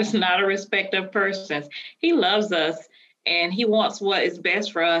right. God is not a respecter of persons. He loves us and he wants what is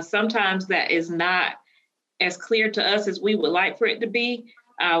best for us. Sometimes that is not as clear to us as we would like for it to be.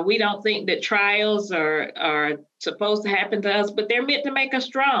 We don't think that trials are supposed to happen to us, but they're meant to make us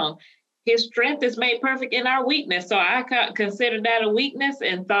strong. His strength is made perfect in our weakness. So I considered that a weakness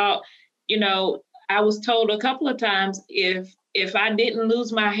and thought, I was told a couple of times, if I didn't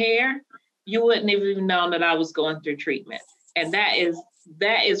lose my hair, you wouldn't have even known that I was going through treatment. And that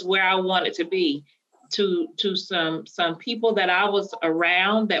is where I wanted to be, to some people that I was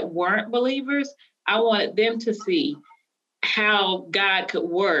around that weren't believers. I wanted them to see how God could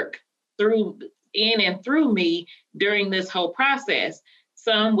work in and through me during this whole process.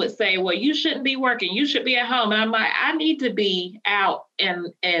 Some would say, well, you shouldn't be working. You should be at home. And I'm like, I need to be out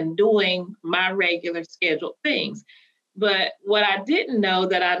and doing my regular scheduled things. But what I didn't know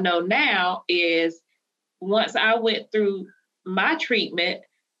that I know now is once I went through my treatment,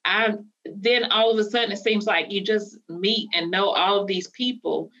 then all of a sudden it seems like you just meet and know all of these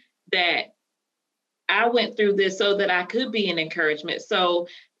people that I went through this so that I could be an encouragement. So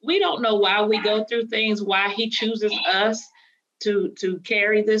we don't know why we go through things, why he chooses us to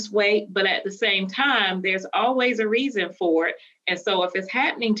carry this weight. But at the same time, there's always a reason for it. And so if it's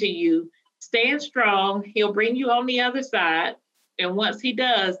happening to you, stand strong. He'll bring you on the other side. And once he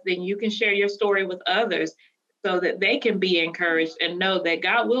does, then you can share your story with others so that they can be encouraged and know that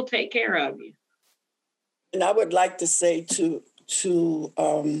God will take care of you. And I would like to say to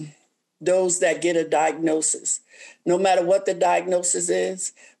those that get a diagnosis, no matter what the diagnosis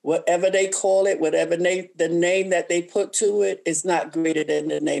is, whatever they call it, whatever the name that they put to it, is not greater than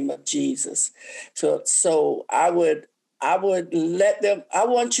the name of Jesus. So I would let them, I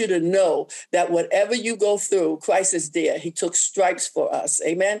want you to know that whatever you go through, Christ is there. He took stripes for us.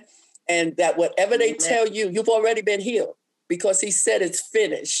 Amen. And that whatever they tell you, you've already been healed because he said it's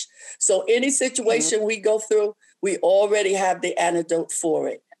finished. So any situation we go through, we already have the antidote for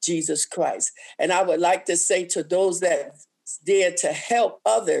it, Jesus Christ. And I would like to say to those that dare to help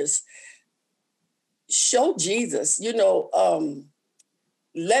others, show Jesus,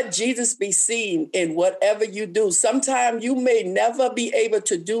 let Jesus be seen in whatever you do. Sometimes you may never be able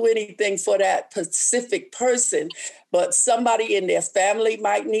to do anything for that specific person, but somebody in their family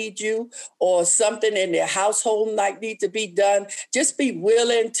might need you, or something in their household might need to be done. Just be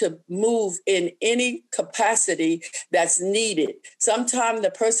willing to move in any capacity that's needed. Sometimes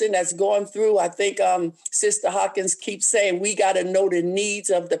the person that's going through, I think Sister Hawkins keeps saying, we got to know the needs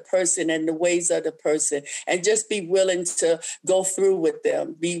of the person and the ways of the person, and just be willing to go through with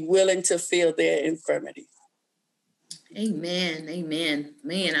them. Be willing to feel their infirmity. Amen. Amen.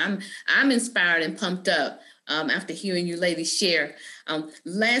 Man, I'm inspired and pumped up after hearing you ladies share.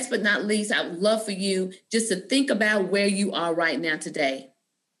 Last but not least, I would love for you just to think about where you are right now today.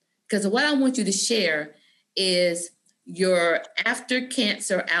 Because what I want you to share is your after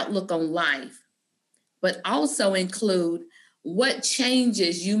cancer outlook on life, but also include what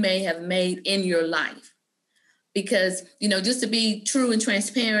changes you may have made in your life. Because, just to be true and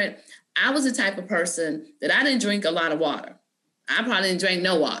transparent, I was the type of person that I didn't drink a lot of water. I probably didn't drink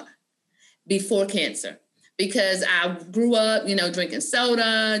no water before cancer because I grew up, drinking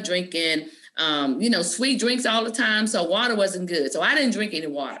soda, drinking sweet drinks all the time. So water wasn't good. So I didn't drink any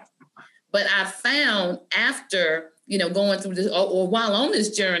water. But I found after, going through this or while on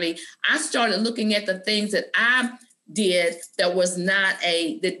this journey, I started looking at the things that I did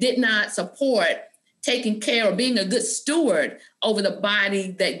that did not support taking care or being a good steward over the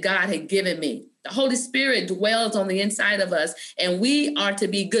body that God had given me. The Holy Spirit dwells on the inside of us, and we are to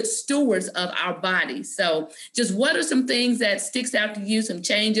be good stewards of our bodies. So just what are some things that sticks out to you, some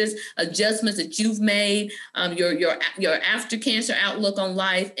changes, adjustments that you've made, your after cancer outlook on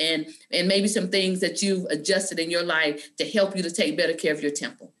life, and maybe some things that you've adjusted in your life to help you to take better care of your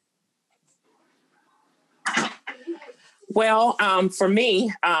temple? Well, for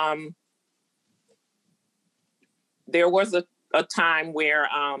me, there was a time where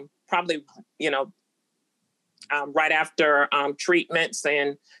probably, right after treatments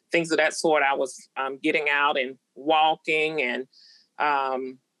and things of that sort, I was getting out and walking and,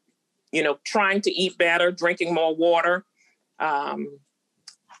 trying to eat better, drinking more water. I've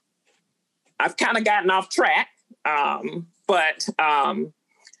kind of gotten off track, but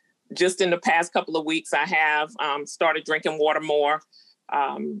just in the past couple of weeks, I have started drinking water more.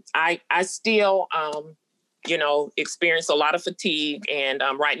 I still, experience a lot of fatigue, and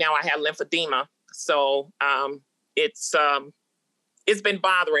right now I have lymphedema. So it's been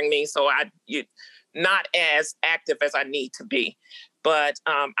bothering me. So I'm not as active as I need to be. But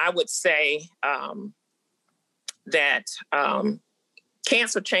I would say that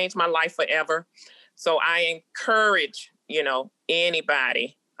cancer changed my life forever. So I encourage,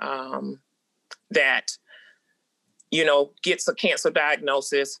 anybody that, gets a cancer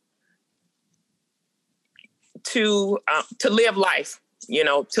diagnosis to live life,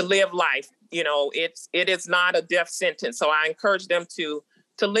 to live life. It is not a death sentence. So I encourage them to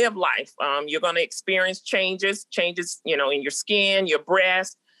live life. You're going to experience changes, in your skin, your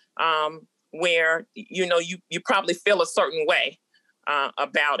breast, where, you probably feel a certain way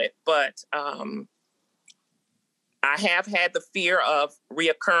about it. But I have had the fear of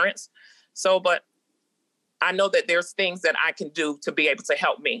reoccurrence. So, but I know that there's things that I can do to be able to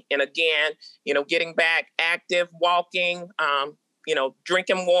help me. And again, getting back active, walking,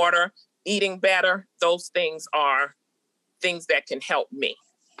 drinking water, eating better, those things are things that can help me.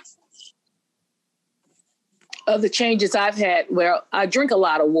 Of the changes I've had, well, I drink a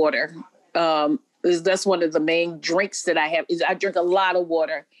lot of water. That's one of the main drinks that I have, is I drink a lot of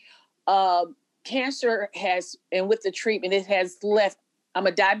water. Cancer has, and with the treatment, it has left, I'm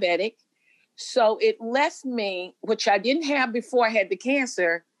a diabetic. So it left me, which I didn't have before I had the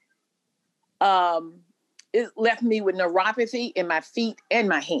cancer, it left me with neuropathy in my feet and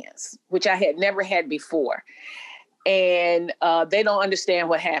my hands, which I had never had before. And they don't understand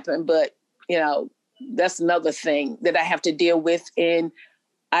what happened, but, that's another thing that I have to deal with. And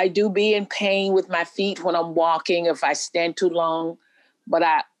I do be in pain with my feet when I'm walking, if I stand too long, but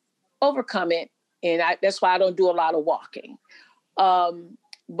I overcome it. And that's why I don't do a lot of walking.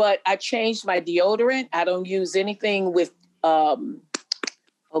 But I changed my deodorant. I don't use anything with, I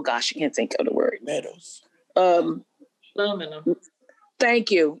can't think of the word. Metals. Aluminum.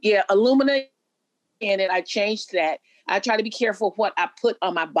 Thank you. Yeah, aluminum in it. I changed that. I try to be careful what I put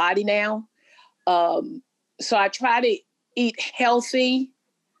on my body now. So I try to eat healthy.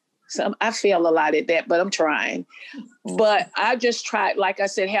 I fail a lot at that, but I'm trying. But I just try, like I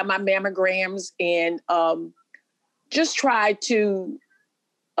said, have my mammograms and just try to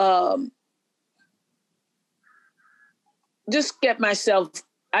I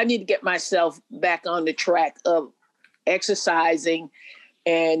need to get myself back on the track of exercising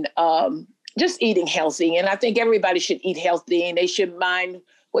and just eating healthy. And I think everybody should eat healthy, and they should mind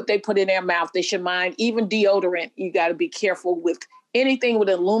what they put in their mouth. They should mind even deodorant. You got to be careful with anything with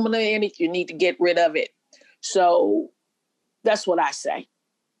aluminum in it. You need to get rid of it. So that's what I say.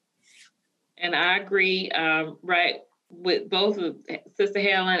 And I agree, right, with both of Sister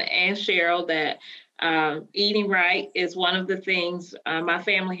Helen and Cheryl, that eating right is one of the things. My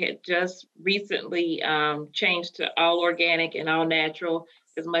family had just recently changed to all organic and all natural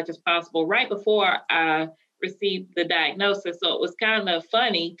as much as possible right before I received the diagnosis. So it was kind of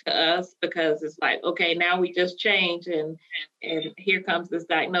funny to us because it's like, okay, now we just changed and here comes this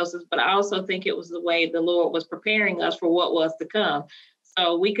diagnosis. But I also think it was the way the Lord was preparing us for what was to come.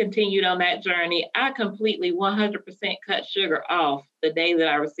 So we continued on that journey. I completely 100% cut sugar off the day that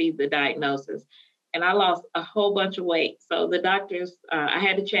I received the diagnosis. And I lost a whole bunch of weight. So the doctors, I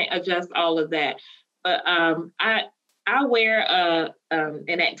had to adjust all of that. But I wear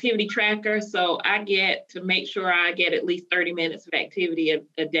an activity tracker. So I get to make sure I get at least 30 minutes of activity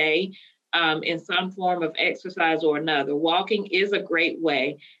a day in some form of exercise or another. Walking is a great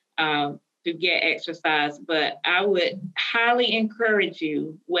way. to get exercise, but I would highly encourage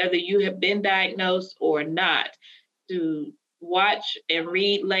you, whether you have been diagnosed or not, to watch and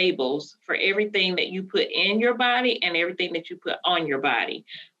read labels for everything that you put in your body and everything that you put on your body.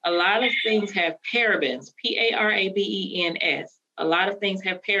 A lot of things have parabens, P-A-R-A-B-E-N-S. A lot of things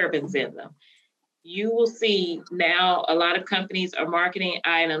have parabens in them. You will see now a lot of companies are marketing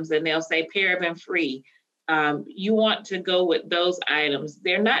items and they'll say paraben free. You want to go with those items.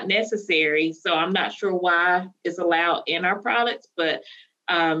 They're not necessary, so I'm not sure why it's allowed in our products, but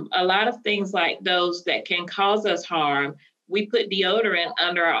a lot of things like those that can cause us harm, we put deodorant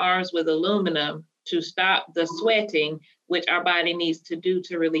under our arms with aluminum to stop the sweating, which our body needs to do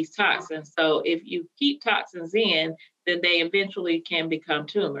to release toxins. So if you keep toxins in, then they eventually can become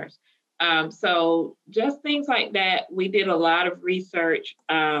tumors. So just things like that, we did a lot of research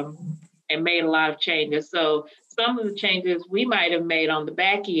and made a lot of changes. So some of the changes we might have made on the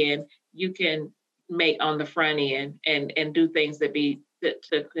back end, you can make on the front end and do things that be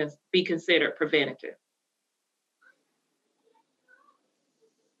considered preventative.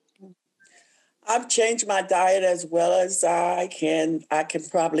 I've changed my diet as well as I can. I can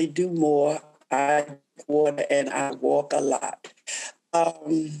probably do more. I drink water and I walk a lot.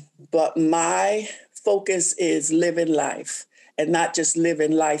 But my focus is living life, and not just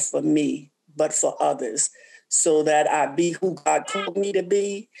living life for me, but for others, so that I be who God called me to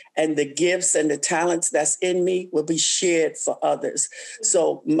be, and the gifts and the talents that's in me will be shared for others.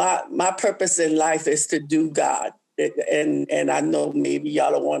 So my purpose in life is to do God. And I know maybe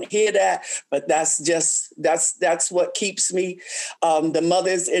y'all don't want to hear that, but that's what keeps me. The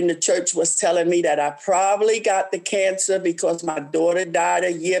mothers in the church was telling me that I probably got the cancer because my daughter died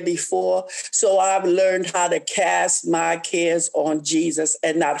a year before. So I've learned how to cast my cares on Jesus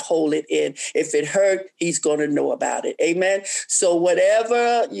and not hold it in. If it hurt, he's going to know about it. Amen. So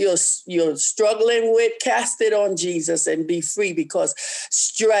whatever you're struggling with, cast it on Jesus and be free, because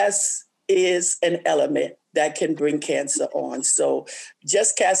stress is an element that can bring cancer on. So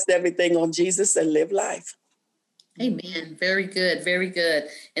just cast everything on Jesus and live life. Amen. Very good. Very good.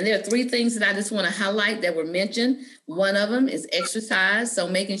 And there are three things that I just want to highlight that were mentioned. One of them is exercise. So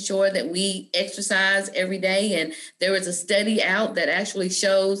making sure that we exercise every day. And there is a study out that actually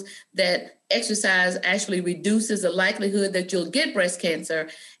shows that exercise actually reduces the likelihood that you'll get breast cancer.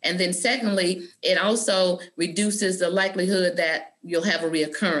 And then secondly, it also reduces the likelihood that you'll have a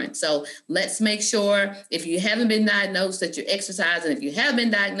reoccurrence. So let's make sure, if you haven't been diagnosed, that you're exercising. If you have been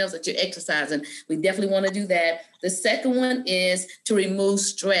diagnosed, that you're exercising. We definitely want to do that. The second one is to remove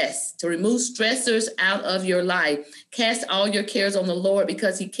stress, to remove stressors out of your life. Cast all your cares on the Lord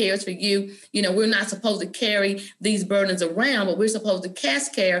because he cares for you. You know, we're not supposed to carry these burdens around, but we're supposed to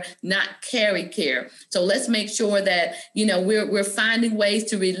cast care, not carry care. So let's make sure that, you know, we're finding ways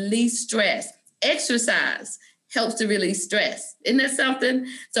to release stress. Exercise helps to release stress. Isn't that something?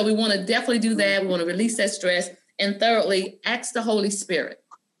 So we want to definitely do that. We want to release that stress. And thirdly, ask the Holy Spirit.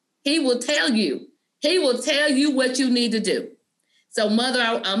 He will tell you. He will tell you what you need to do. So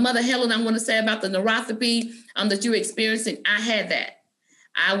Mother Helen, I want to say about the neuropathy that you're experiencing. I had that.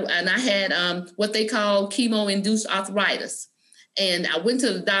 I had what they call chemo-induced arthritis. And I went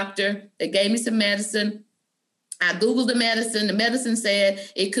to the doctor. They gave me some medicine. I Googled the medicine. The medicine said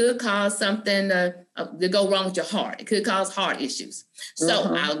it could cause something to go wrong with your heart. It could cause heart issues.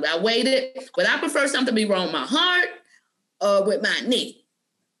 So I waited. But I prefer something to be wrong with my heart or with my knee.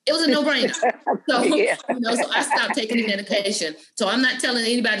 It was a no-brainer. So, so I stopped taking the medication. So I'm not telling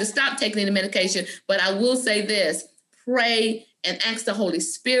anybody to stop taking the medication, but I will say this: pray and ask the Holy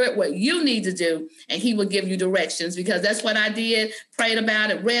Spirit what you need to do, and he will give you directions, because that's what I did. Prayed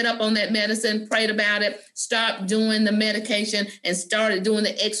about it, read up on that medicine, prayed about it, stopped doing the medication and started doing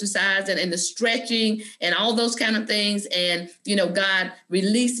the exercise and the stretching and all those kind of things. And, you know, God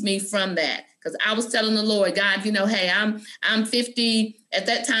released me from that, because I was telling the Lord, God, you know, hey, I'm 50. At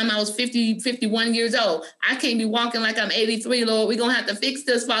that time, I was 51 years old. I can't be walking like I'm 83, Lord. We're going to have to fix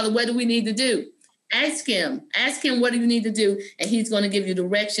this, Father. What do we need to do? Ask him, what do you need to do? And he's going to give you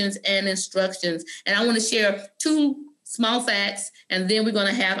directions and instructions. And I want to share two small facts, and then we're going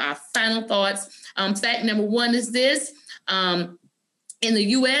to have our final thoughts. Fact number one is this. In the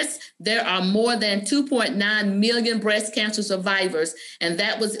U.S., there are more than 2.9 million breast cancer survivors, and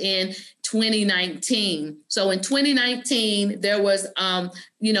that was in 2019. So in 2019, there was,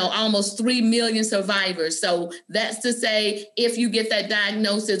 almost 3 million survivors. So that's to say, if you get that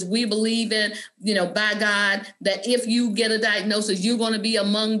diagnosis, we believe in, by God, that if you get a diagnosis, you're going to be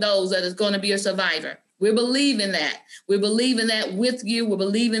among those that is going to be a survivor. We're believing that. We're believing that with you. We're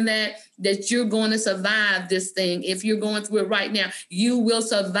believing that you're going to survive this thing. If you're going through it right now, you will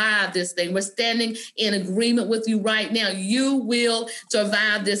survive this thing. We're standing in agreement with you right now. You will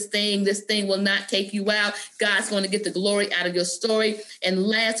survive this thing. This thing will not take you out. God's going to get the glory out of your story. And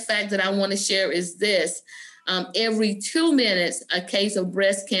last fact that I want to share is this. Every 2 minutes, a case of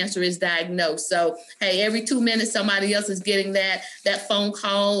breast cancer is diagnosed. So, hey, every 2 minutes, somebody else is getting that phone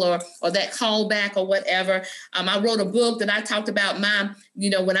call or that call back or whatever. I wrote a book that I talked about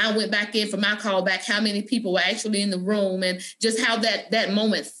when I went back in for my call back, how many people were actually in the room and just how that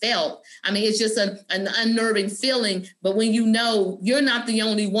moment felt. I mean, it's just an unnerving feeling, but when you know you're not the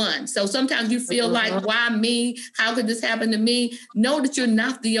only one. So sometimes you feel like, why me? How could this happen to me? Know that you're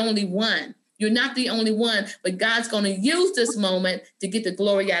not the only one. You're not the only one, but God's going to use this moment to get the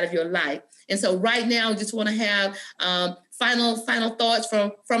glory out of your life. And so right now, I just want to have final thoughts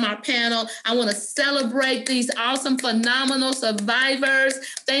from our panel. I want to celebrate these awesome, phenomenal survivors.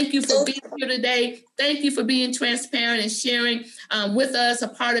 Thank you for being here today. Thank you for being transparent and sharing with us a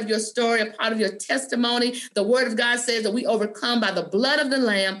part of your story, a part of your testimony. The word of God says that we overcome by the blood of the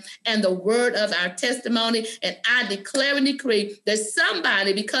Lamb and the word of our testimony. And I declare and decree that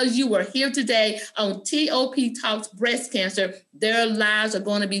somebody, because you were here today on TOP Talks Breast Cancer, their lives are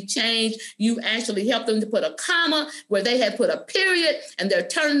going to be changed. You actually helped them to put a comma where they had put a period, and they're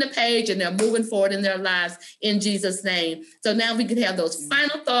turning the page and they're moving forward in their lives in Jesus' name. So now we can have those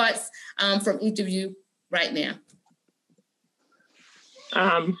final thoughts from each of you right now.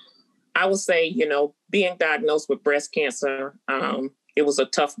 I would say, being diagnosed with breast cancer, it was a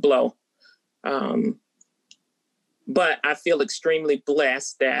tough blow. But I feel extremely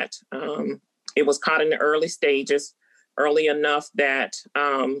blessed that it was caught in the early stages, early enough that,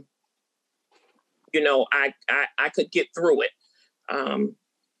 I could get through it.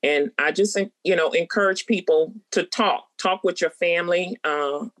 And I just, encourage people to talk with your family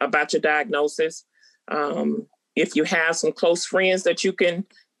about your diagnosis. If you have some close friends that you can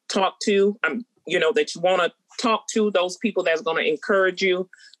talk to, that you want to talk to, those people that's going to encourage you,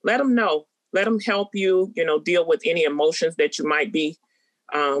 let them know. Let them help you, deal with any emotions that you might be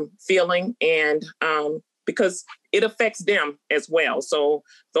feeling. And because it affects them as well. So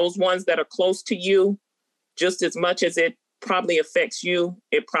those ones that are close to you, just as much as it probably affects you,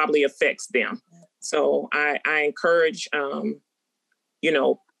 it probably affects them. So I encourage,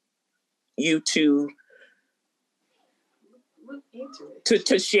 you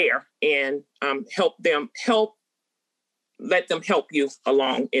to share and let them help you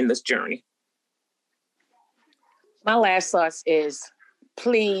along in this journey. My last thoughts is,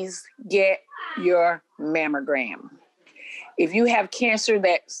 please get your mammogram. If you have cancer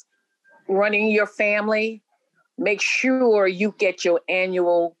that's running your family, make sure you get your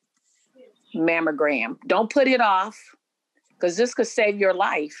annual mammogram. Don't put it off, because this could save your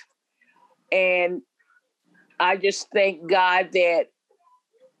life. And I just thank God that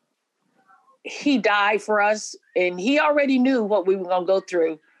he died for us, and he already knew what we were going to go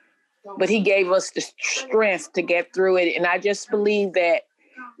through, but he gave us the strength to get through it. And I just believe that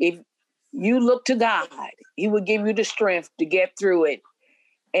if you look to God, he will give you the strength to get through it.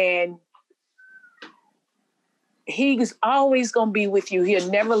 And he's always going to be with you. He'll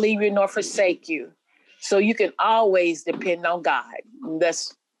never leave you nor forsake you. So you can always depend on God.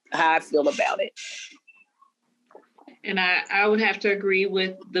 That's how I feel about it. And I would have to agree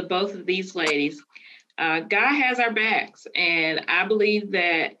with both of these ladies. God has our backs, and I believe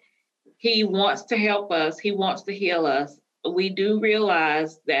that he wants to help us. He wants to heal us. We do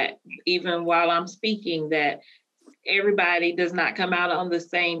realize that even while I'm speaking, that everybody does not come out on the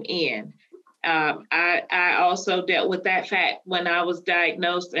same end. I also dealt with that fact when I was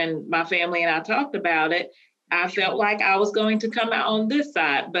diagnosed, and my family and I talked about it. I felt like I was going to come out on this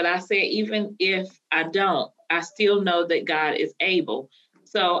side, but I said, even if I don't, I still know that God is able.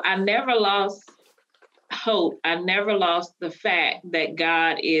 So I never lost hope. I never lost the fact that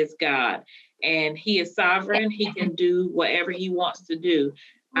God is God, and he is sovereign. He can do whatever he wants to do.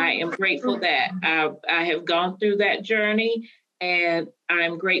 I am grateful that I have gone through that journey, and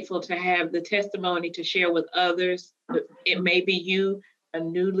I'm grateful to have the testimony to share with others. It may be you, a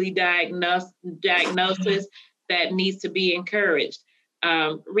newly diagnosis that needs to be encouraged.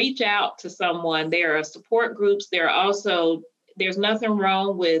 Reach out to someone. There are support groups. There's nothing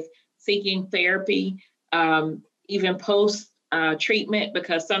wrong with seeking therapy, even post treatment,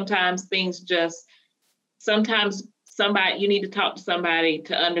 because sometimes you need to talk to somebody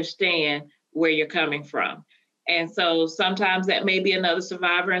to understand where you're coming from. And so sometimes that may be another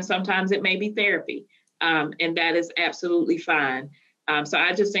survivor, and sometimes it may be therapy. And that is absolutely fine. So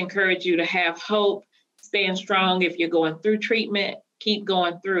I just encourage you to have hope, stand strong. If you're going through treatment, keep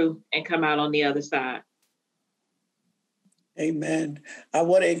going through and come out on the other side. Amen. I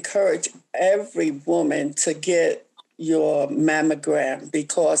want to encourage every woman to get your mammogram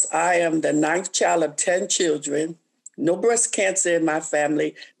because I am the 9th child of 10 children. No breast cancer in my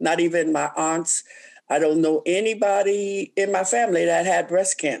family, not even my aunts. I don't know anybody in my family that had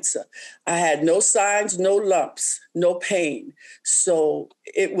breast cancer. I had no signs, no lumps, no pain. So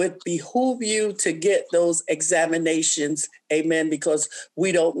it would behoove you to get those examinations, amen, because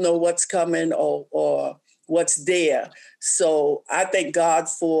we don't know what's coming or what's there. So I thank God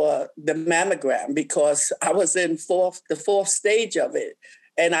for the mammogram because I was in the fourth stage of it.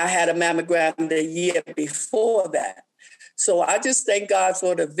 And I had a mammogram the year before that. So I just thank God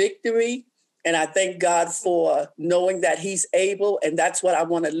for the victory. And I thank God for knowing that he's able. And that's what I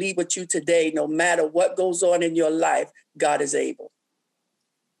want to leave with you today. No matter what goes on in your life, God is able.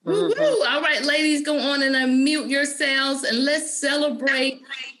 Woo-hoo. All right, ladies, go on and unmute yourselves and let's celebrate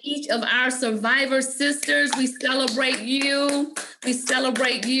each of our survivor sisters. We celebrate you. We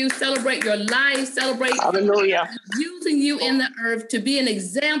celebrate you. Celebrate your life. Celebrate using you in the earth to be an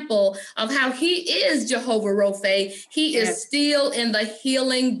example of how he is Jehovah Rophe. He is still in the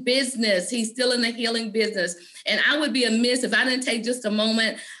healing business. He's still in the healing business. And I would be amiss if I didn't take just a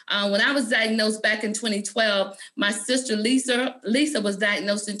moment. When I was diagnosed back in 2012, my sister Lisa was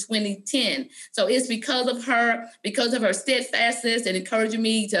diagnosed in 2010. So it's because of her steadfastness and encouraging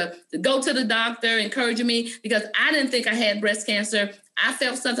me to go to the doctor, encouraging me because I didn't think I had breast cancer. I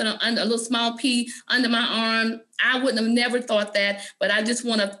felt something a little small pea under my arm. I wouldn't have never thought that, but I just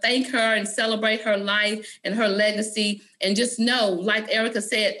want to thank her and celebrate her life and her legacy. And just know, like Erica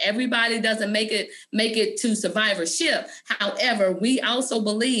said, everybody doesn't make it to survivorship. However, we also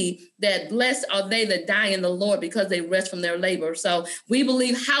believe that blessed are they that die in the Lord because they rest from their labor. So we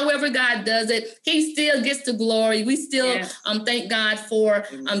believe however God does it, he still gets the glory. We still thank God for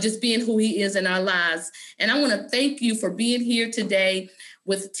just being who he is in our lives. And I want to thank you for being here today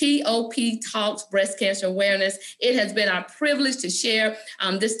with TOP Talks Breast Cancer Awareness. It has been our privilege to share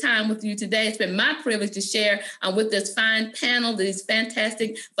this time with you today. It's been my privilege to share with this fine panel, these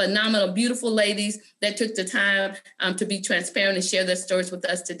fantastic, phenomenal, beautiful ladies that took the time to be transparent and share their stories with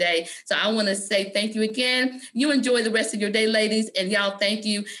us today. So I want to say thank you again. You enjoy the rest of your day, ladies, and y'all thank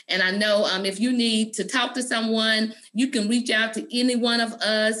you. And I know if you need to talk to someone, you can reach out to any one of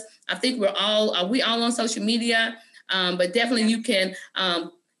us. I think we all on social media. But definitely you can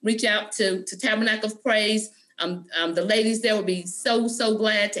reach out to Tabernacle of Praise. The ladies there will be so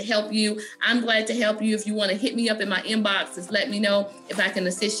glad to help you. I'm glad to help you. If you want to hit me up in my inbox, just let me know if I can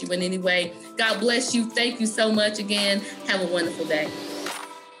assist you in any way. God bless you. Thank you so much again. Have a wonderful day.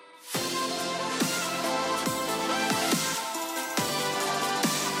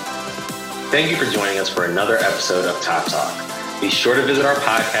 Thank you for joining us for another episode of Top Talk. Be sure to visit our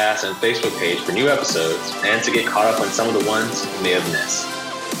podcast and Facebook page for new episodes and to get caught up on some of the ones you may have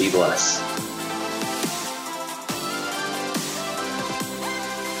missed. Be blessed.